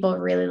some people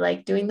really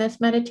like doing this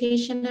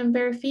meditation in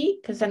bare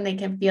feet because then they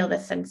can feel the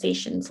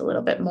sensations a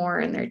little bit more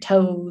in their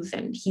toes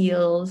and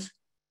heels.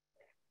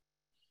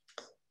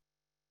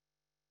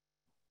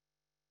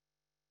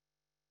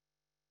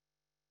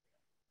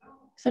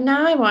 So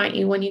now I want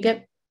you, when you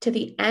get to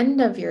the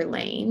end of your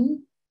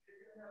lane,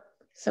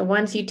 so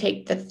once you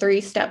take the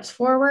 3 steps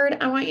forward,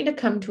 I want you to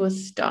come to a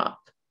stop.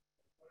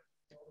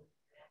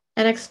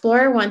 And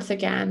explore once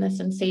again the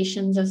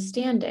sensations of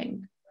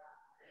standing.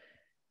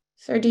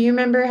 So do you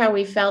remember how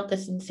we felt the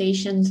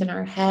sensations in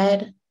our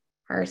head,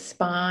 our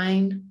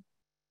spine,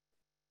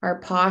 our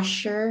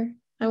posture?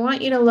 I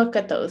want you to look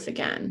at those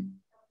again.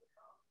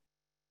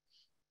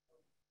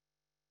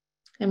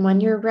 And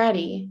when you're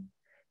ready,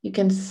 you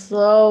can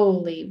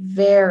slowly,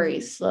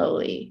 very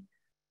slowly,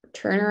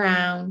 turn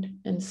around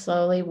and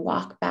slowly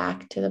walk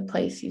back to the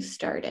place you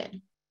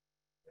started.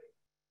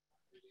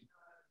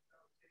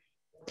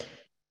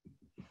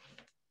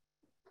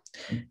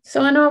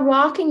 So in our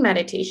walking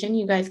meditation,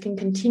 you guys can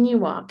continue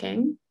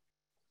walking.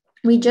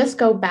 We just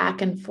go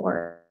back and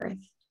forth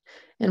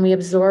and we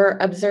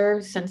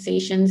observe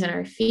sensations in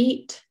our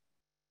feet,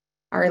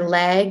 our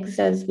legs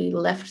as we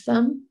lift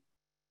them,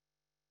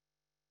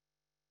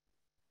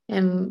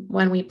 and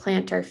when we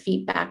plant our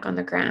feet back on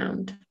the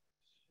ground.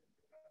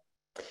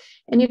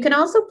 And you can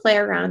also play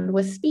around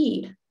with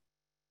speed.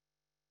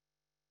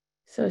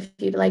 So if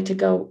you'd like to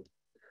go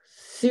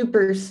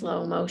super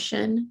slow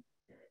motion,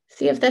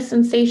 see if the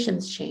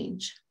sensations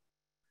change.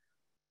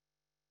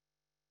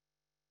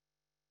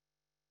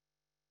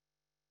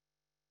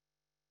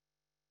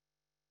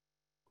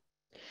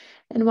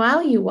 And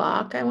while you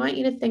walk, I want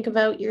you to think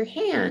about your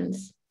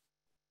hands.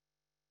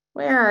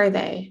 Where are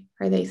they?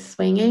 Are they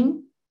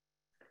swinging?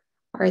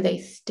 Are they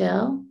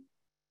still?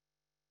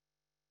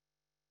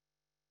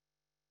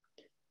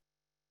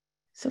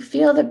 So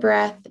feel the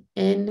breath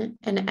in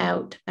and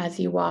out as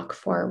you walk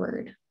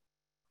forward.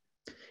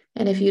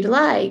 And if you'd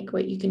like,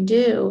 what you can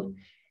do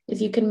is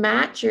you can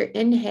match your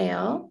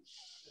inhale.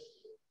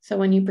 So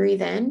when you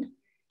breathe in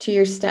to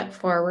your step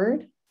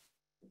forward,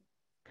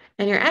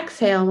 and your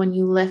exhale when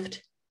you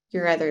lift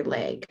your other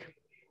leg.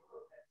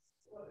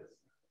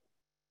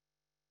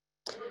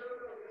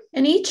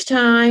 And each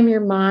time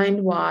your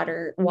mind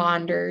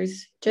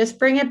wanders, just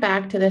bring it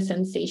back to the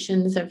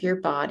sensations of your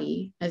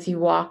body as you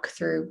walk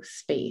through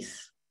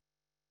space.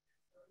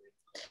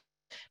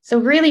 So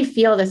really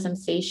feel the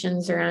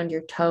sensations around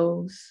your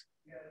toes,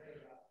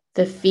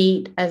 the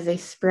feet as they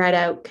spread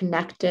out,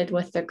 connected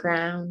with the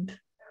ground.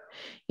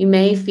 You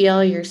may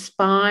feel your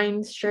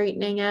spine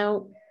straightening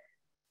out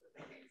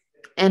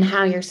and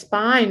how your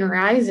spine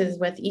rises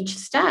with each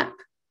step.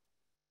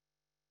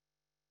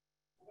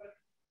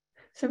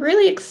 So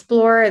really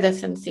explore the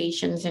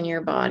sensations in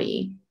your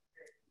body.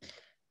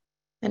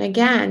 And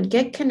again,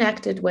 get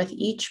connected with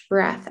each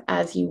breath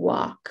as you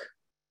walk.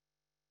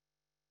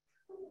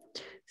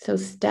 So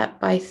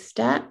step by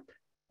step,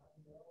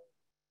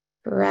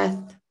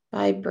 breath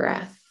by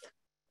breath.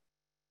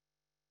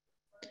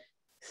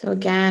 So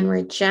again,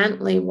 we're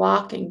gently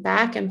walking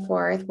back and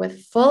forth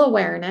with full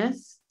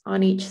awareness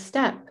on each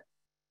step.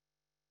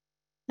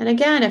 And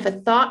again, if a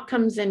thought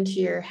comes into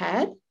your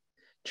head,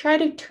 try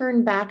to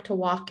turn back to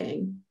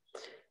walking.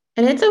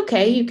 And it's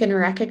okay, you can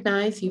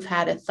recognize you've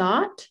had a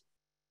thought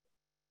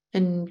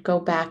and go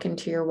back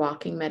into your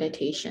walking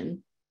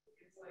meditation.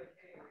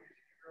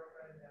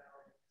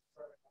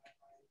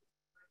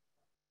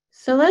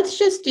 So let's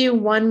just do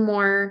one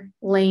more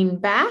lane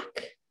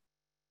back.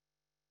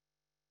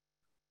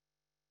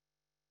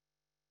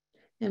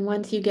 And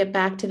once you get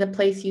back to the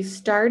place you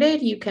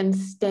started, you can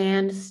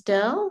stand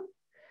still.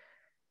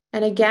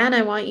 And again,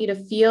 I want you to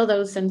feel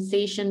those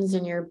sensations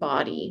in your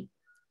body.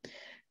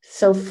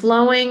 So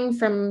flowing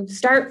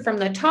start from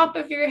the top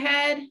of your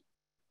head.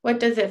 What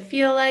does it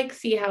feel like?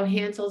 See how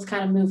Hansel's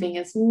kind of moving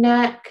his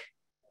neck.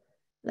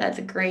 That's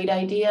a great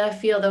idea.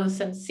 Feel those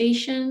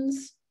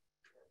sensations.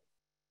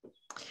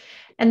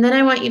 And then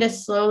I want you to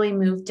slowly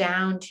move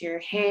down to your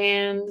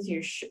hands,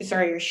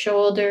 your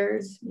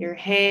shoulders, your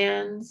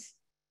hands,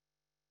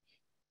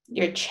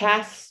 your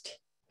chest.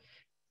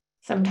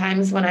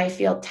 Sometimes when I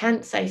feel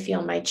tense, I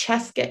feel my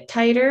chest get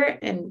tighter,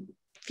 and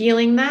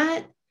feeling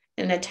that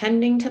and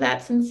attending to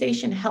that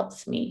sensation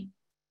helps me.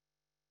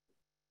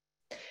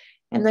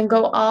 And then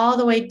go all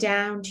the way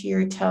down to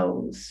your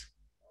toes.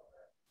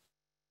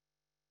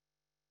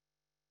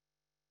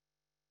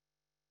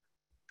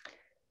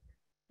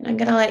 And I'm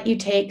going to let you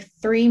take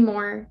 3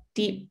 more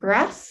deep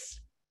breaths.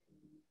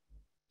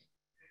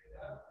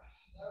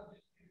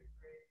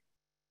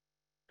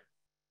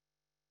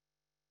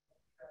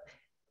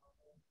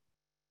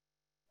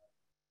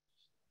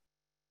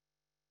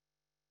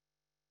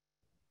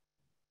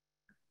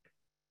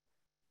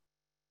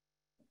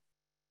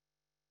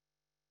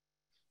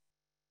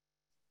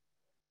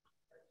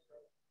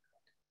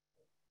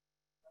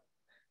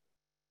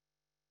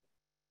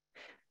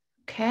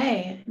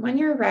 Okay, when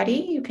you're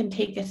ready, you can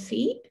take a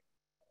seat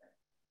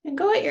and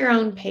go at your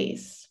own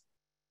pace.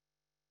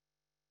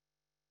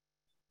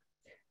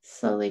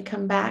 Slowly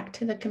come back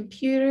to the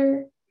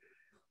computer.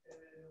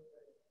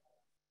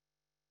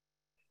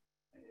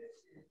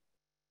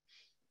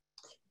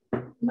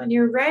 When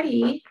you're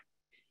ready,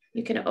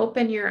 you can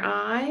open your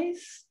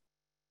eyes.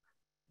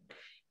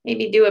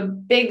 Maybe do a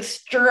big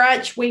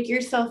stretch, wake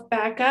yourself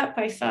back up.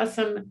 I saw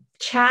some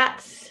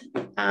chats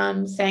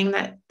saying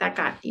that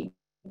got you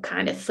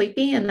kind of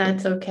sleepy, and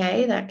that's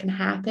okay. That can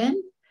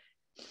happen.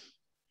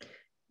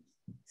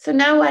 So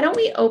now why don't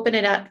we open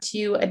it up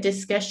to a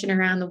discussion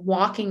around the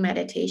walking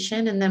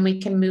meditation, and then we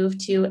can move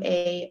to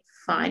a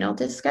final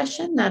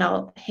discussion that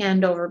I'll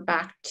hand over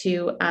back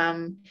to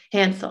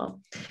Hansel.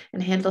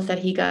 And Hansel said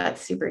he got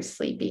super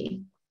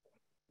sleepy.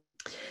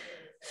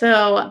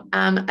 So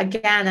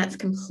again, that's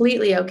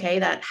completely okay.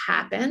 That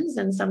happens.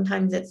 And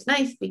sometimes it's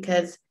nice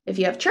because if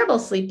you have trouble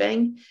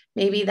sleeping,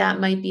 maybe that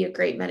might be a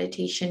great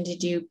meditation to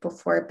do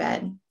before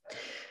bed.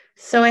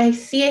 So I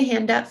see a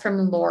hand up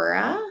from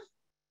Laura.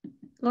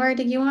 Laura,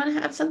 did you want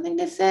to have something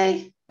to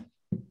say?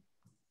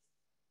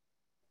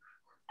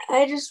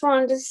 I just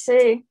wanted to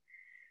say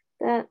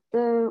that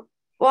the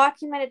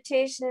walking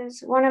meditation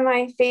is one of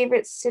my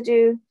favorites to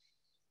do.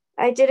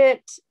 I did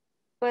it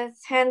with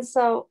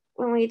Hansel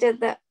when we did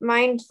the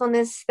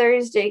Mindfulness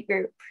Thursday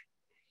group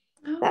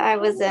that I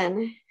was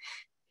in,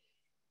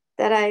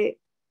 that I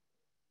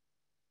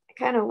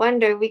kind of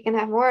wonder we can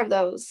have more of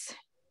those.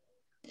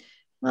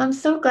 Well, I'm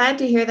so glad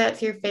to hear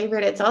that's your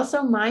favorite. It's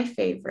also my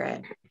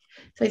favorite.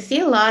 So I see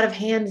a lot of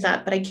hands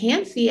up, but I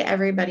can't see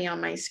everybody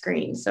on my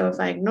screen. So if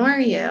I ignore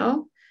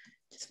you,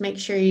 just make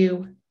sure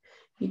you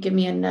give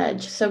me a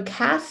nudge. So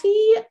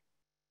Cassie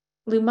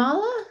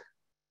Lumala?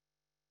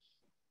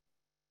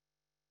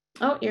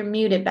 Oh, you're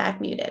muted, back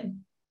muted.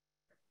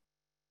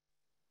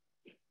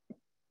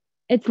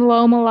 It's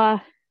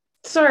Lomala.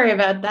 Sorry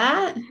about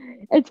that.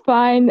 It's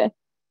fine.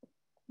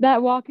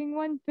 That walking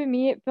one, for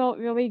me, it felt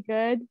really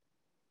good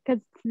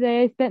because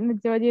today I spent the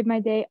majority of my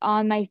day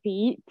on my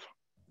feet.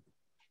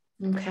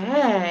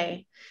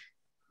 Okay.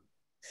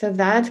 So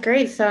that's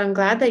great. So I'm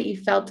glad that you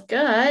felt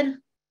good.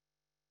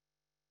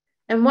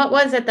 And what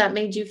was it that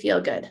made you feel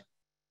good?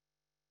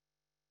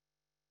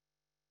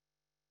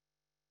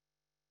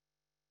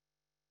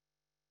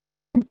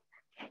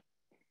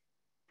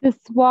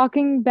 Just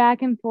walking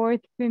back and forth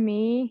for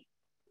me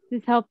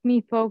just helped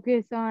me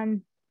focus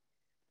on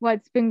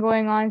what's been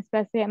going on,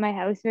 especially at my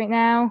house right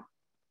now.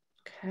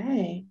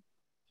 Okay.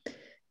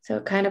 So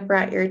it kind of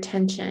brought your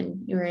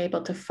attention. You were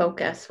able to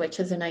focus, which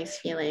is a nice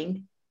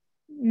feeling.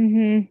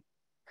 Mm-hmm.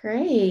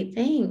 Great,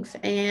 thanks.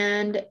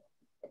 And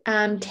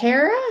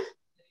Tara?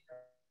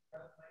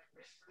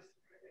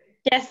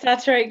 Yes,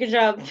 that's right. Good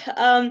job.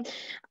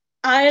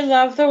 I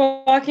love the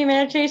walking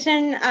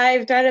meditation.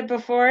 I've done it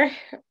before.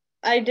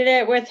 I did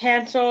it with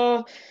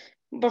Hansel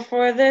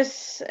before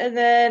this, and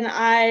then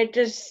I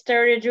just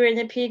started doing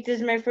the peak.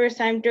 This is my first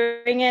time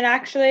doing it,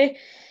 actually,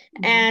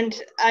 and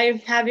I'm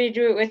happy to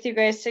do it with you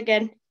guys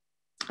again.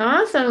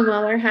 Awesome.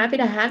 Well, we're happy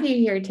to have you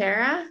here,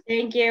 Tara.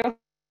 Thank you.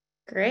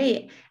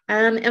 Great.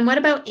 And what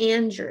about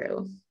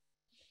Andrew?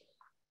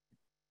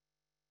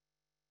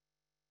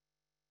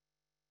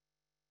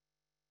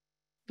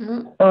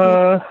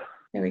 Oh,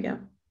 there we go.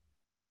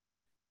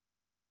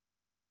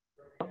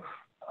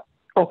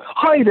 Oh,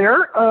 hi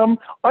there.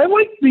 I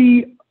like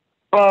the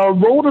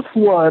Lotus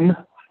one.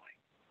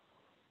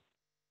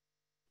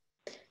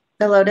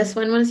 The Lotus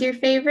one was your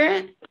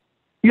favorite?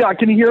 Yeah,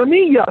 can you hear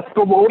me? Yes,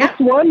 the Lotus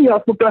one.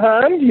 Yes, with the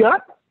hand. Yeah.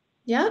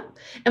 Yep.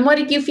 And what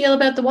did you feel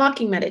about the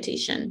walking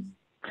meditation?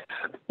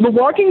 The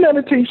walking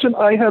meditation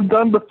I have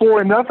done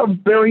before, and that's a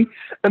very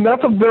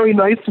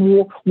nice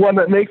one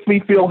that makes me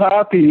feel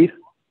happy.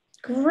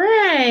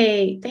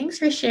 Great. Thanks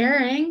for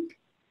sharing.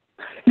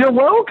 You're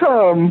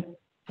welcome.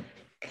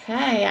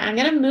 Okay, I'm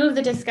going to move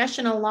the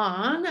discussion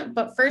along,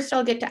 but first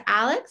I'll get to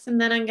Alex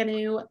and then I'm going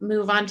to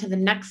move on to the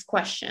next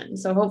question.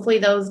 So hopefully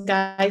those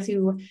guys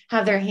who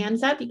have their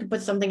hands up, you can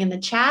put something in the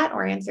chat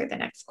or answer the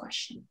next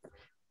question.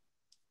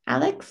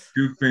 Alex?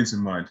 2 things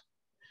in mind.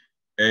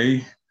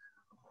 A,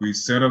 we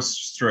set up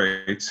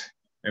straight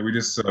and we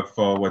just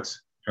follow what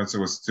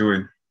Hansel was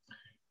doing.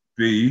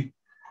 B,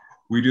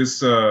 we just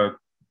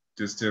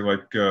did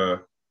like to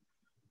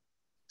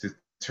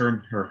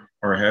turn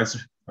our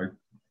heads like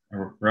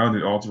around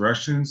in all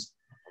directions,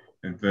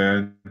 and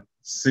then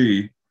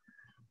C,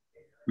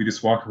 we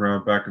just walk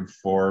around back and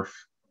forth.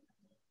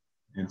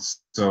 And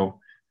so,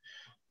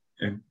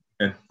 and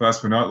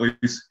last but not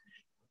least,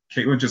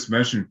 Caitlin just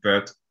mentioned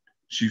that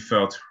she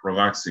felt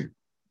relaxing.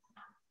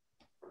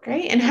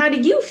 Great. And how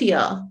did you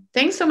feel?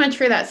 Thanks so much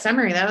for that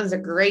summary. That was a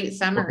great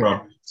summary.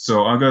 No,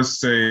 so I'm going to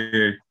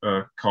say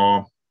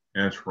calm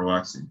and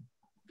relaxing.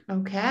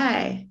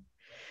 Okay.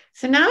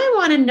 So now I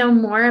want to know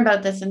more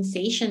about the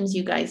sensations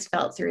you guys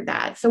felt through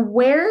that. So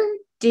where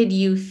did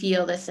you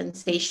feel the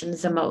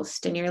sensations the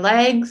most? In your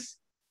legs,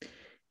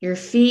 your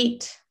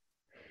feet,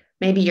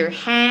 maybe your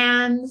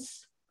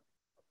hands?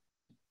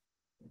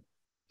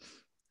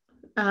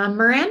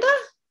 Miranda?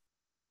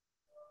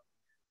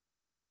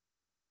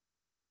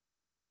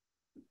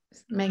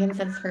 Megan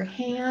says her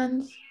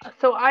hands.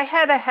 So I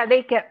had a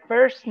headache at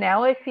first.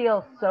 Now I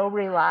feel so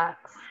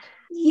relaxed.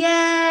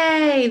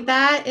 Yay,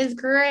 that is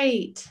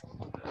great.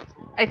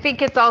 I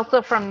think it's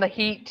also from the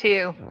heat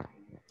too.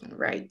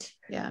 Right,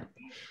 yeah.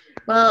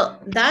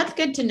 Well, that's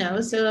good to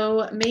know.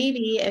 So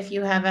maybe if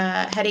you have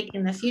a headache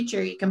in the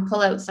future, you can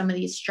pull out some of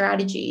these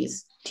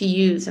strategies to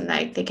use and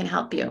they can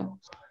help you.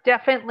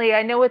 Definitely.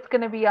 I know it's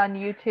going to be on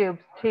YouTube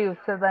too,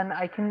 so then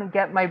I can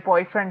get my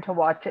boyfriend to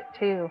watch it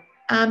too.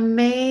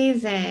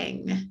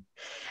 Amazing.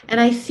 And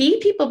I see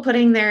people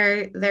putting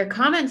their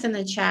comments in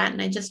the chat,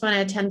 and I just want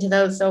to attend to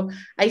those. So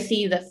I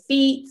see the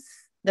feet,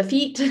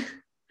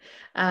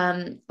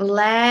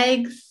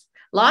 legs,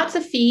 lots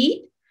of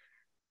feet.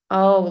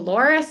 Oh,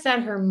 Laura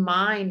said her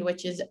mind,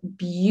 which is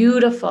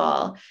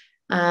beautiful.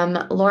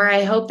 Laura,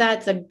 I hope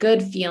that's a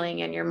good feeling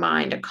in your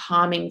mind, a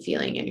calming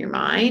feeling in your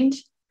mind.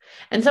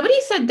 And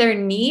somebody said their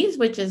knees,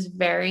 which is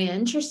very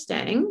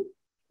interesting.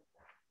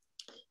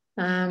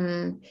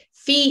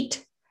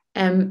 Feet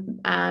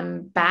and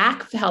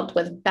back helped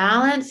with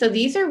balance. So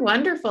these are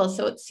wonderful.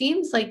 So it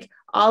seems like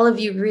all of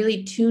you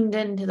really tuned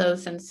into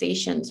those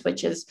sensations,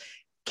 which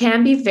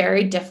can be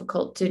very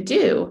difficult to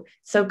do.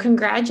 So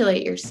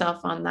congratulate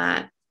yourself on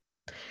that.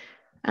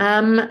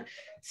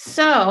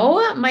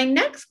 So my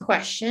next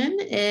question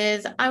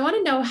is, I want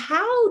to know,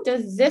 how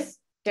does this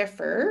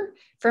differ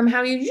from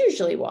how you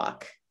usually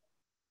walk?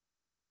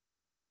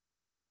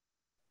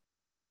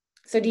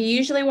 So do you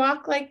usually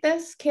walk like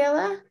this,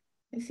 Kayla?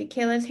 I see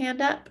Kayla's hand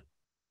up.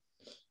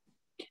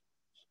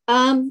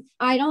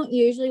 I don't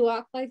usually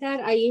walk like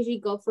that. I usually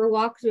go for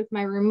walks with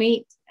my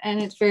roommate,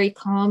 and it's very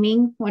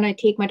calming when I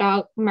take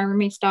my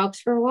roommate's dogs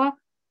for a walk,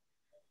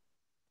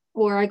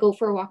 or I go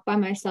for a walk by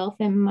myself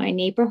in my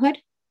neighborhood.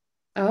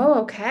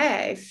 Oh,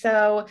 okay.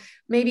 So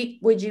maybe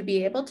would you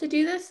be able to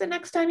do this the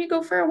next time you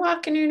go for a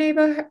walk in your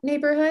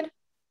neighborhood?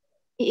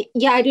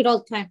 Yeah, I do it all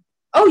the time.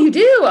 Oh, you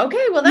do?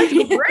 Okay, well, that's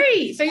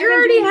great. So you're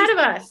already ahead of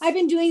us. I've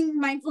been doing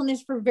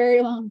mindfulness for a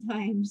very long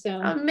time.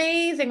 So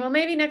amazing. Well,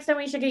 maybe next time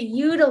we should get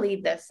you to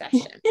lead this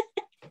session.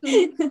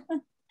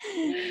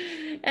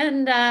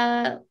 And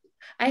I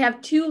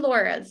have 2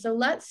 Lauras. So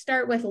let's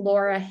start with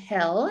Laura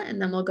Hill,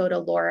 and then we'll go to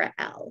Laura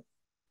L.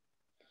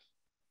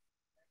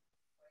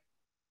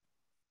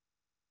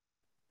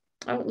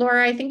 Oh,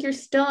 Laura, I think you're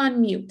still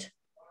on mute.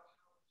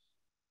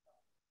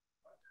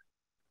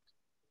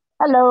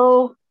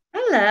 Hello.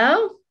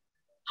 Hello.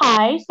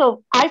 Hi.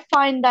 So I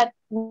find that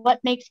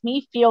what makes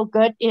me feel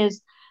good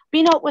is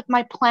being out with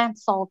my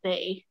plants all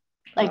day.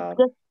 Like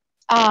this,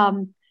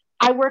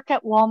 I work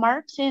at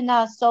Walmart in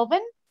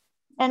Sylvan.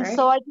 And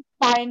so I just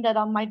find that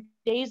on my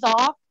days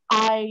off,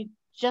 I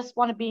just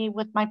want to be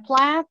with my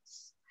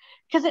plants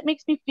because it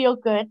makes me feel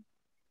good.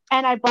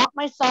 And I bought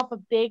myself a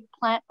big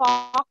plant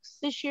box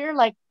this year,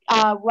 like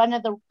one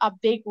of a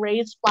big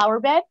raised flower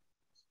bed.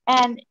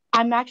 And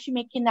I'm actually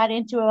making that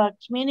into a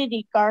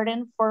community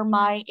garden for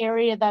my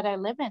area that I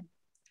live in.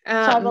 So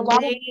I have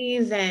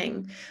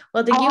amazing.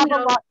 Well, do you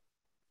know?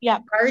 Yeah.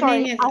 Gardening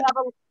Sorry, is. I have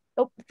a.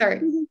 Oh,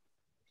 sorry.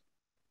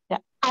 Yeah,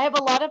 I have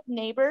a lot of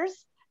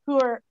neighbors who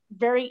are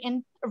very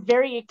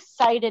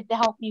excited to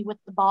help me with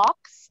the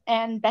box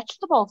and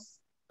vegetables.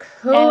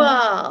 Cool.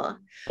 And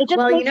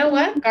well, you know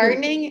what?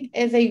 Gardening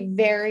is a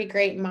very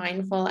great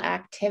mindful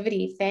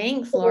activity.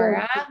 Thanks,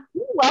 Laura.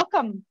 You're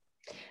welcome.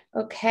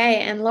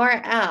 Okay, and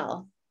Laura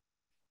L.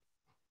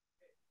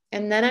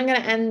 And then I'm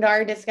going to end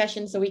our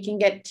discussion so we can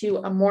get to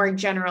a more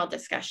general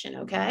discussion,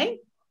 okay?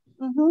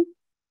 Mm-hmm.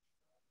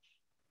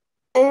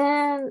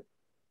 And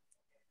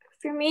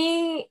for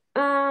me,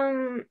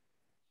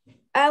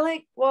 I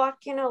like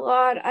walking a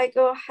lot. I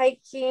go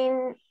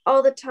hiking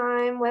all the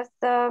time with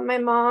my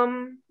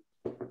mom.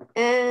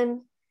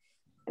 And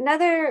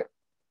another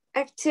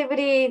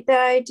activity that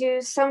I do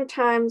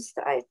sometimes,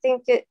 I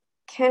think it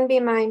can be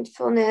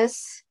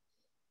mindfulness,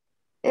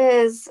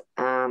 is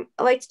I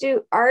like to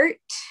do art.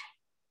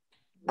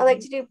 I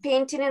like to do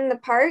painting in the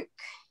park.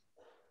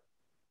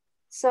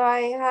 So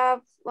I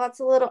have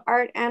lots of little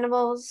art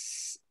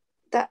animals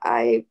that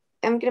I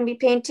am going to be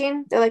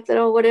painting. They're like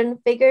little wooden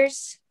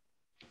figures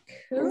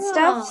and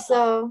stuff.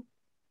 So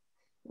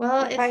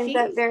well, I find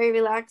that very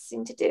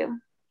relaxing to do.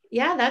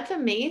 Yeah, that's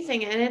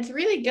amazing. And it's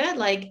really good.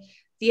 Like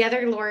the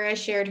other Laura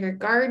shared her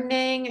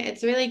gardening.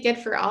 It's really good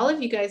for all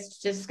of you guys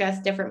to discuss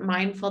different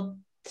mindful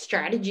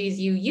strategies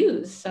you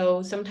use.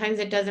 So sometimes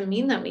it doesn't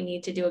mean that we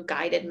need to do a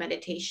guided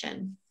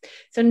meditation.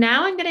 So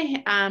now I'm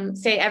going to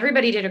say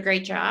everybody did a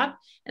great job.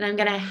 And I'm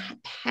going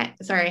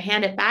to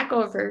hand it back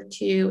over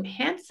to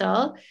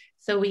Hansel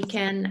so we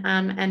can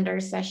end our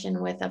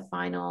session with a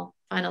final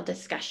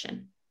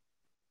discussion.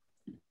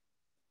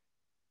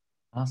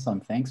 Awesome.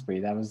 Thanks,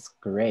 Bri. That was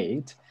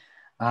great.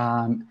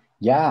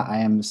 Yeah, I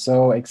am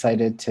so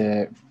excited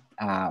to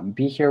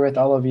be here with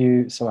all of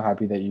you. So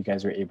happy that you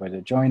guys were able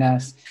to join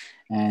us.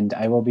 And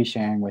I will be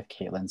sharing with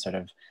Caitlin sort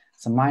of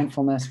some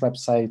mindfulness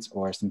websites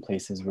or some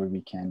places where we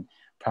can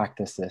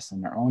practice this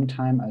in our own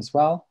time as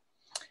well.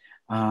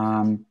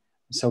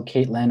 So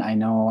Caitlin,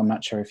 I'm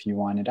not sure if you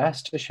wanted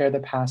us to share the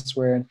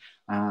password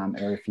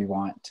or if you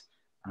want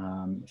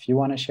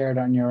to share it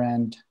on your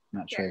end. I'm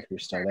not sure if you're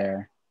still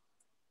there.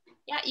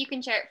 Yeah, you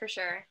can share it for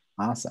sure.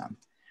 Awesome.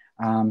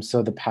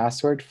 So the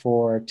password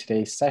for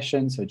today's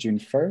session, so June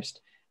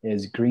 1st,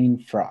 is green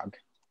frog.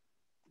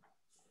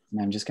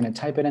 And I'm just going to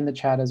type it in the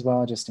chat as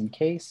well, just in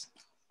case.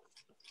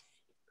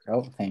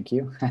 Oh, thank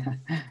you.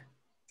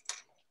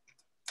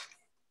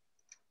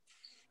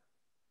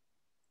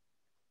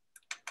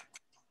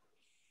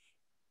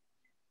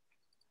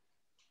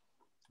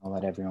 I'll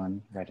let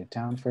everyone write it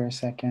down for a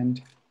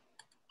second.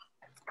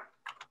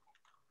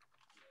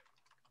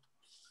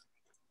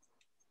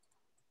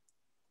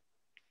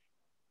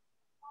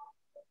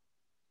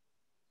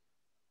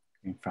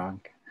 Green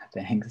frog.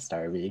 Thanks,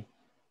 Darby.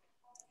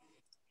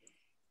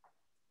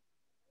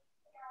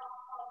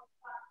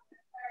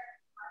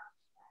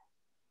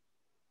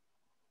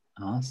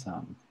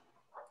 Awesome.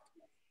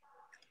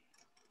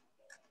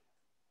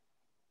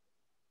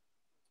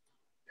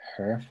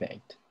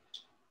 Perfect.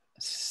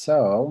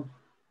 So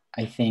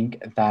I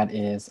think that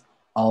is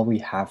all we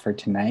have for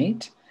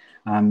tonight.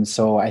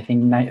 So I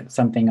think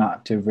something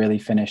to really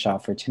finish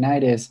off for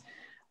tonight is,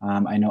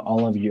 I know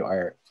all of you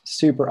are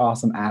super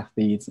awesome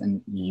athletes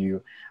and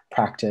you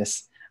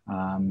practice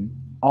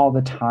all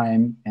the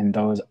time, and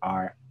those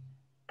are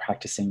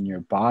practicing your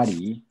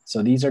body.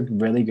 So these are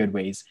really good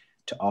ways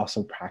to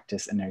also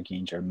practice and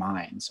engage your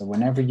mind. So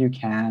whenever you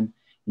can,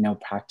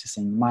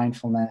 practicing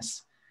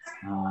mindfulness,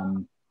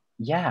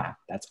 yeah,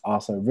 that's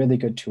also a really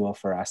good tool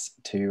for us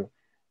to,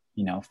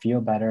 feel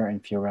better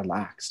and feel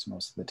relaxed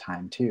most of the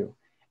time too.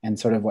 And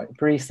sort of what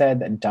Bri said,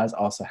 that does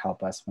also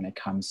help us when it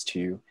comes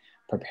to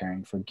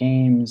preparing for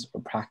games or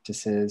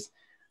practices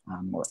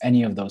or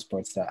any of those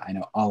sports that I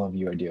know all of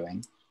you are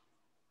doing.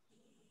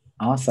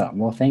 Awesome.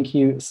 Well, thank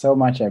you so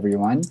much,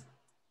 everyone.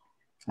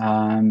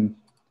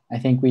 I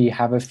think we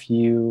have a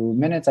few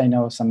minutes. I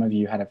know some of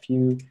you had a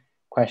few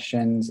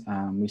questions.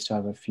 We still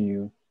have a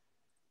few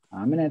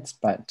minutes,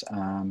 but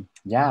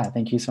yeah,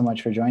 thank you so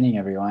much for joining,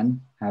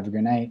 everyone. Have a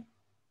good night.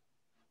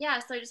 Yeah,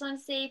 so I just want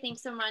to say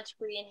thanks so much,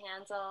 Bri and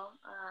Hansel,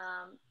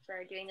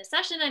 for doing this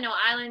session. I know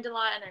I learned a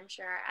lot, and I'm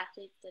sure our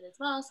athletes did as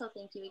well, so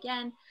thank you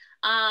again.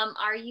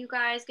 Are you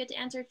guys good to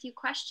answer a few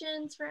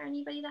questions for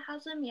anybody that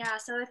has them? Yeah,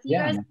 so if you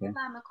guys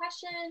have a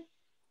question,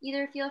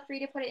 either feel free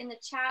to put it in the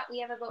chat. We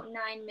have about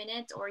 9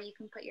 minutes, or you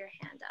can put your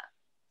hand up.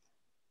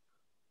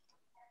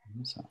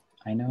 So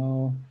I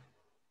know.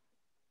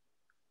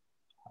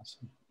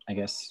 Awesome. I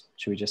guess,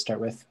 should we just start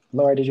with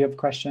Laura? Did you have a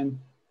question?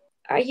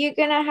 Are you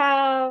gonna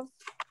have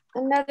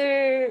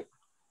another,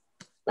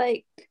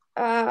 like,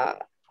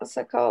 what's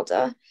that called?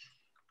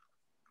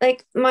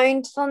 Like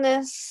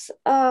mindfulness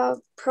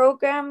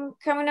program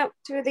coming up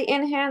through the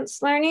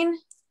enhanced learning?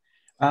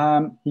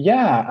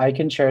 Yeah, I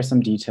can share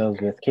some details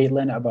with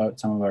Caitlin about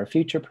some of our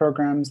future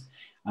programs,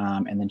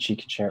 and then she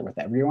can share it with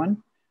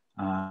everyone.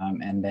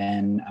 And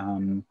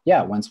then,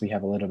 yeah, once we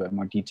have a little bit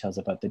more details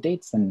about the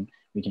dates, then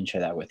we can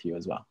share that with you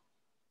as well.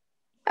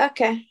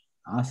 Okay.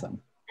 Awesome.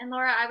 And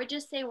Laura, I would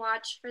just say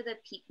watch for the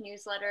Peak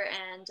newsletter,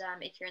 and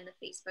if you're in the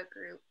Facebook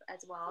group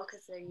as well,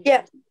 because they're usually.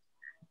 Yeah.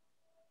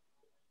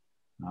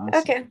 Awesome.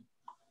 Okay.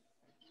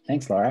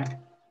 Thanks, Laura.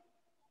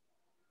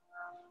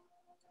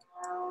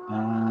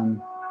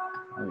 Oh,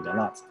 we got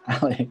lots.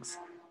 Alex.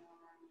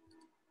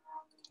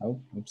 Oh,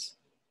 oops.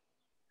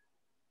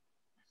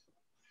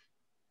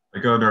 I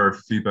got our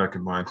feedback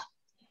in mind.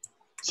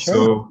 Sure.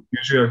 So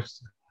usually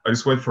I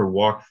just went for a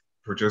walk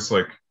for just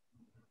like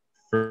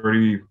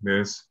 30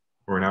 minutes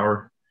or an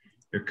hour.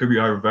 It could be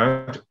either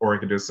that, or I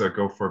can just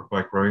go for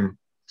bike riding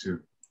to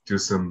do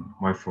some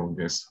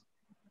mindfulness.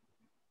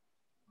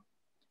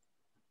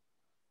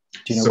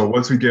 So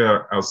once we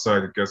get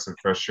outside and get some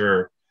fresh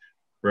air,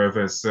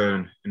 rather than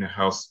sitting in the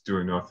house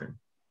doing nothing.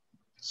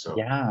 So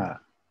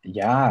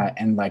yeah,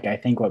 and like I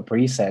think what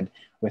Bri said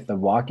with the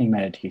walking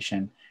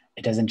meditation,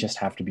 it doesn't just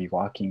have to be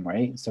walking,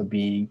 right? So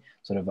being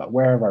sort of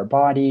aware of our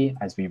body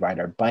as we ride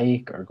our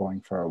bike or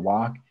going for a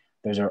walk,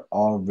 those are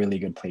all really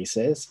good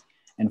places.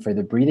 And for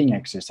the breathing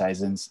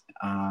exercises,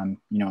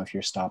 if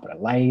you stop at a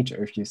light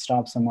or if you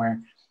stop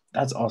somewhere,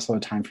 that's also a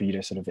time for you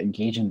to sort of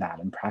engage in that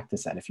and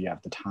practice that if you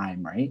have the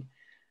time, right?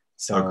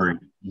 So agreed.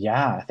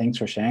 Yeah, thanks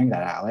for sharing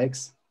that,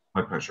 Alex.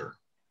 My pleasure.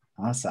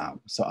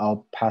 Awesome. So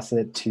I'll pass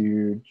it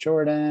to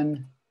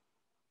Jordan.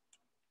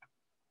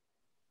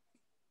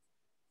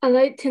 I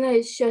like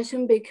tonight's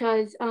session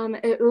because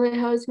it really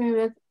helps me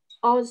with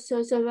all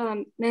sorts of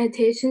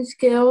meditation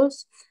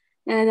skills,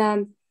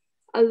 and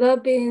I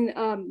love being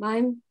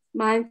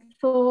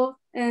mindful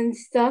and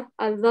stuff.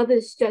 I love the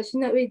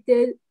session that we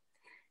did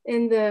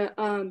in the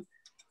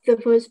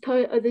first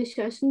part of the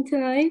session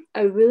tonight.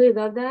 I really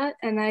love that,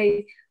 and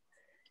I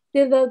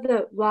did love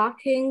the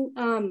walking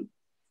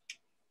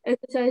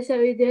exercise that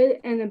we did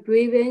and the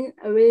breathing.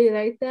 I really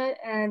like that,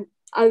 and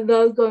I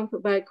love going for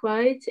bike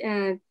rides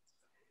and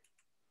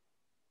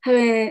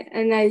having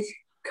a nice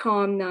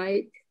calm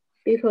night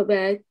before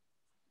bed.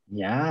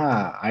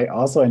 Yeah, I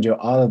also enjoy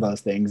all of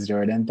those things,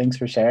 Jordan. Thanks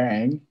for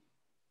sharing.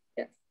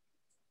 Yeah.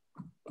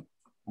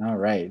 All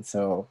right,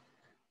 so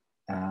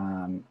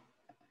I'm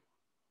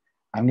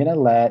gonna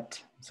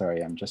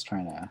I'm just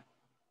trying to,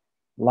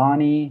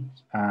 Lonnie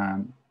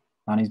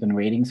Lonnie's been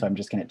waiting, so I'm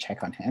just gonna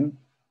check on him.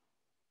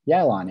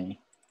 Yeah,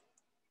 Lonnie.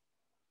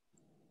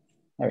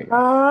 There we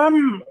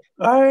go.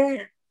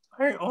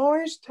 I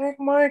always take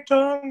my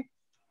dog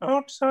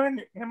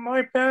outside in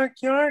my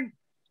backyard,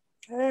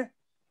 and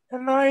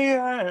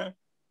I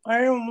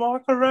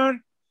walk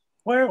around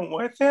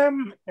with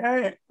him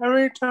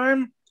every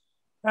time.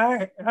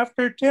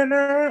 After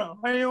dinner,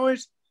 I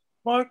always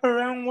walk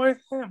around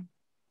with him.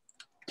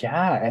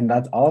 Yeah, and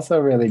that's also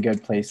a really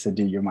good place to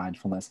do your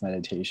mindfulness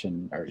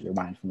meditation or your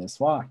mindfulness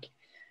walk.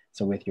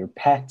 So with your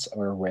pet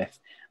or with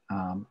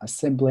a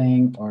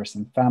sibling or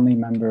some family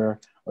member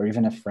or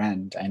even a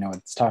friend. I know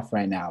it's tough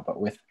right now, but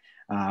with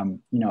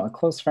a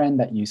close friend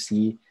that you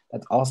see,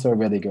 that's also a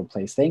really good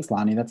place. Thanks,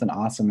 Lonnie. That's an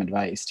awesome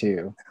advice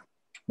too.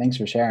 Thanks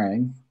for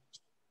sharing.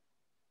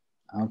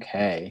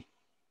 Okay,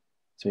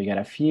 so we got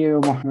a few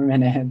more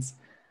minutes.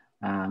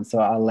 So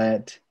I'll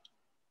let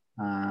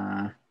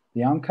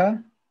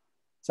Bianca,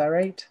 is that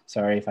right?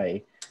 Sorry if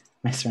I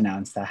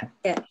mispronounced that.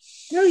 Yeah.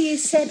 No, you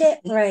said it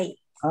right.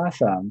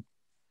 Awesome.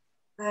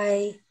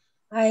 I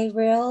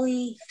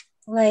really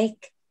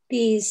like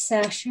these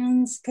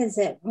sessions because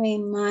it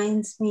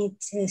reminds me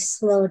to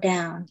slow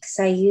down because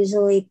I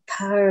usually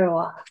power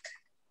walk.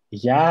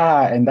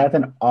 Yeah, and that's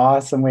an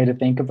awesome way to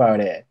think about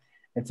it.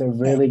 It's a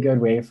really good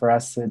way for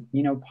us to,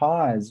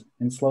 pause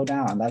and slow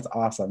down. That's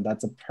awesome.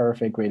 That's a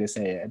perfect way to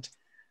say it.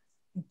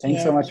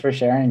 Thanks so much for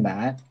sharing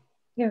that.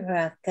 You're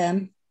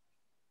welcome.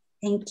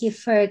 Thank you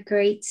for a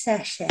great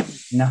session.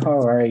 No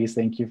worries.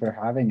 Thank you for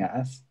having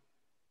us.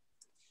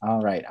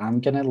 All right,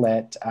 I'm gonna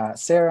let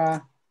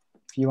Sarah,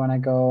 if you wanna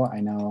go. I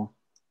know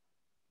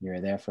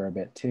you're there for a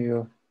bit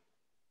too.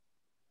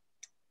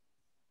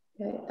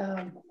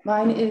 Okay,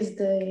 mine is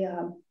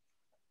the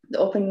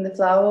opening the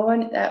flower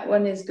one. That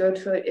one is good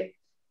for if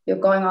you're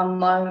going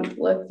online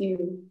with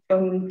you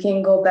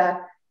can go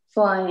back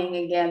flying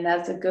again.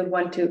 That's a good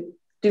one to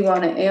do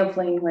on an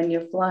airplane when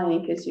you're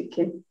flying because you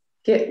can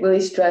get really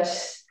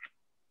stressed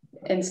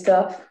and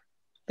stuff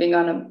being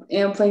on an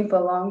airplane for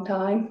a long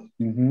time.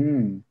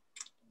 Mm-hmm.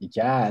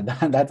 Yeah,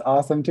 that's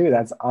awesome too.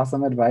 That's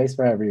awesome advice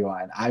for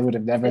everyone. I would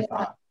have never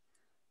thought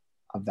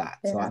of that.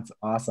 So that's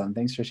awesome.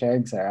 Thanks for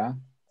sharing, Sarah.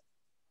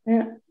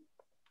 Yeah.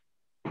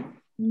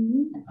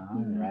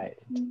 All right.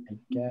 I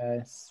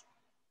guess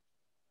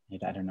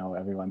I don't know.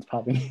 Everyone's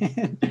popping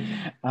in.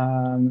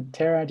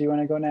 Tara, do you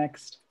want to go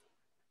next?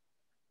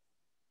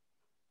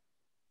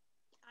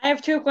 I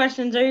have two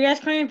questions. Are you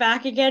guys coming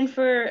back again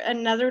for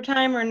another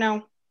time or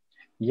no?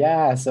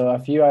 Yeah, so a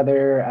few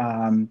other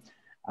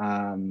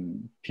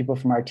people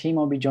from our team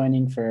will be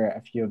joining for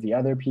a few of the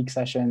other peak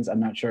sessions. I'm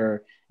not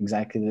sure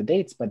exactly the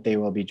dates, but they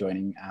will be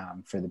joining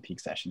for the peak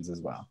sessions as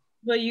well.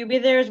 Will you be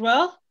there as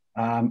well?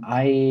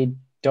 I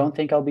don't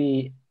think I'll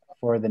be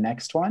for the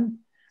next one,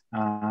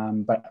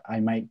 but I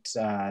might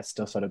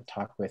still sort of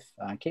talk with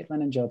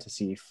Caitlin and Jill to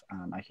see if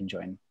I can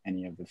join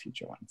any of the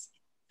future ones.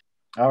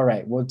 All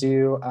right, we'll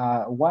do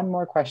one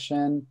more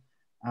question.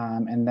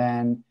 And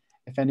then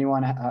if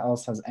anyone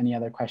else has any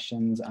other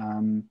questions,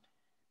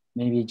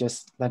 maybe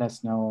just let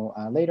us know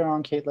later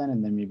on, Caitlin,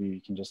 and then maybe we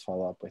can just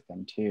follow up with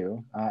them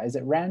too. Is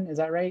it Ren? Is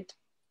that right?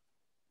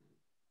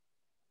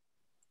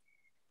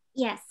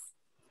 Yes.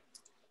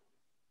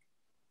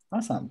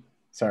 Awesome.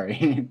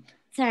 Sorry.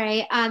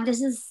 Sorry.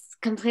 This is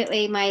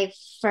completely my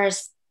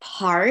first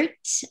part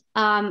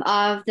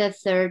of the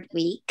third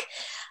week.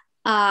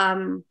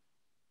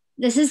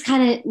 This is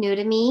kind of new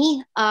to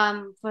me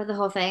for the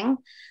whole thing.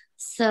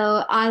 So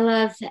I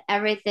love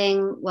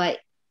everything what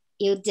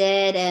you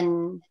did,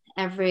 and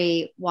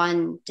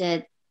everyone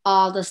did.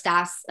 All the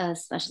staffs of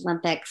Special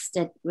Olympics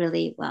did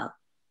really well.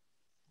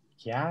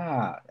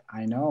 Yeah,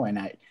 I know. And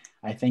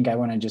I think I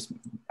want to just,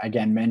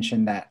 again,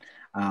 mention that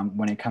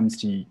when it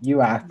comes to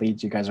you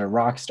athletes, you guys are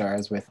rock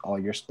stars with all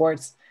your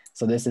sports.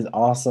 So this is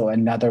also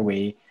another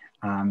way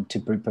to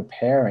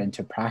prepare and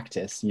to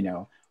practice, you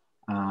know.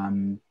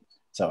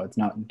 So it's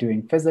not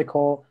doing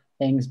physical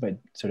things, but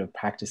sort of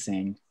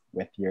practicing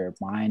with your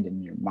mind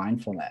and your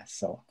mindfulness.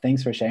 So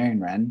thanks for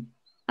sharing, Ren.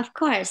 Of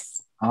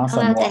course. Awesome.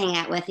 I love to hang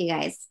out with you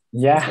guys.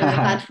 Yeah. It's really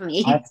fun for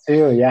me. Us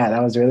too. Yeah,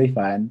 that was really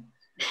fun.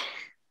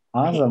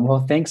 Awesome.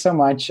 Well, thanks so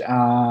much,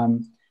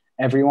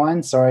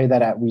 everyone. Sorry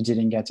that we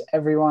didn't get to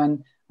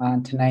everyone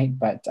tonight,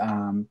 but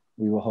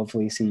we will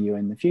hopefully see you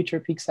in the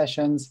future peak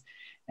sessions.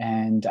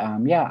 And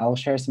yeah, I'll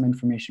share some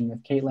information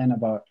with Caitlin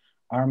about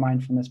our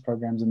mindfulness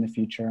programs in the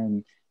future.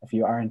 And if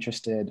you are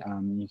interested,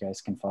 you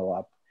guys can follow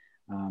up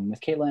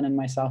with Caitlin and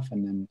myself,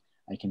 and then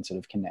I can sort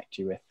of connect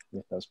you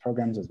with those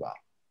programs as well.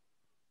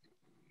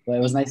 Well,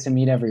 it was nice to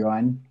meet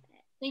everyone.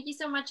 Thank you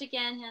so much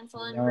again,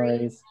 Hansel and No Bri.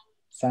 worries.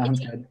 Sounds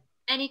good.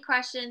 Any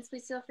questions,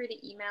 please feel free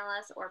to email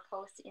us or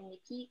post in the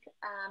Peak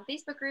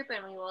Facebook group,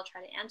 and we will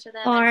try to answer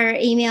them. Or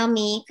email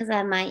me, because I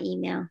have my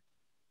email.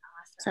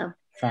 Awesome.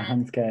 So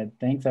sounds good.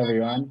 Thanks,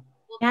 everyone.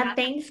 Yeah,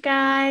 thanks,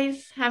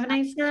 guys. Have a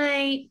nice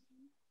night.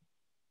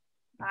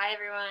 Bye,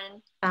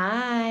 everyone.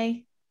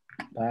 Bye.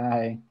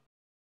 Bye.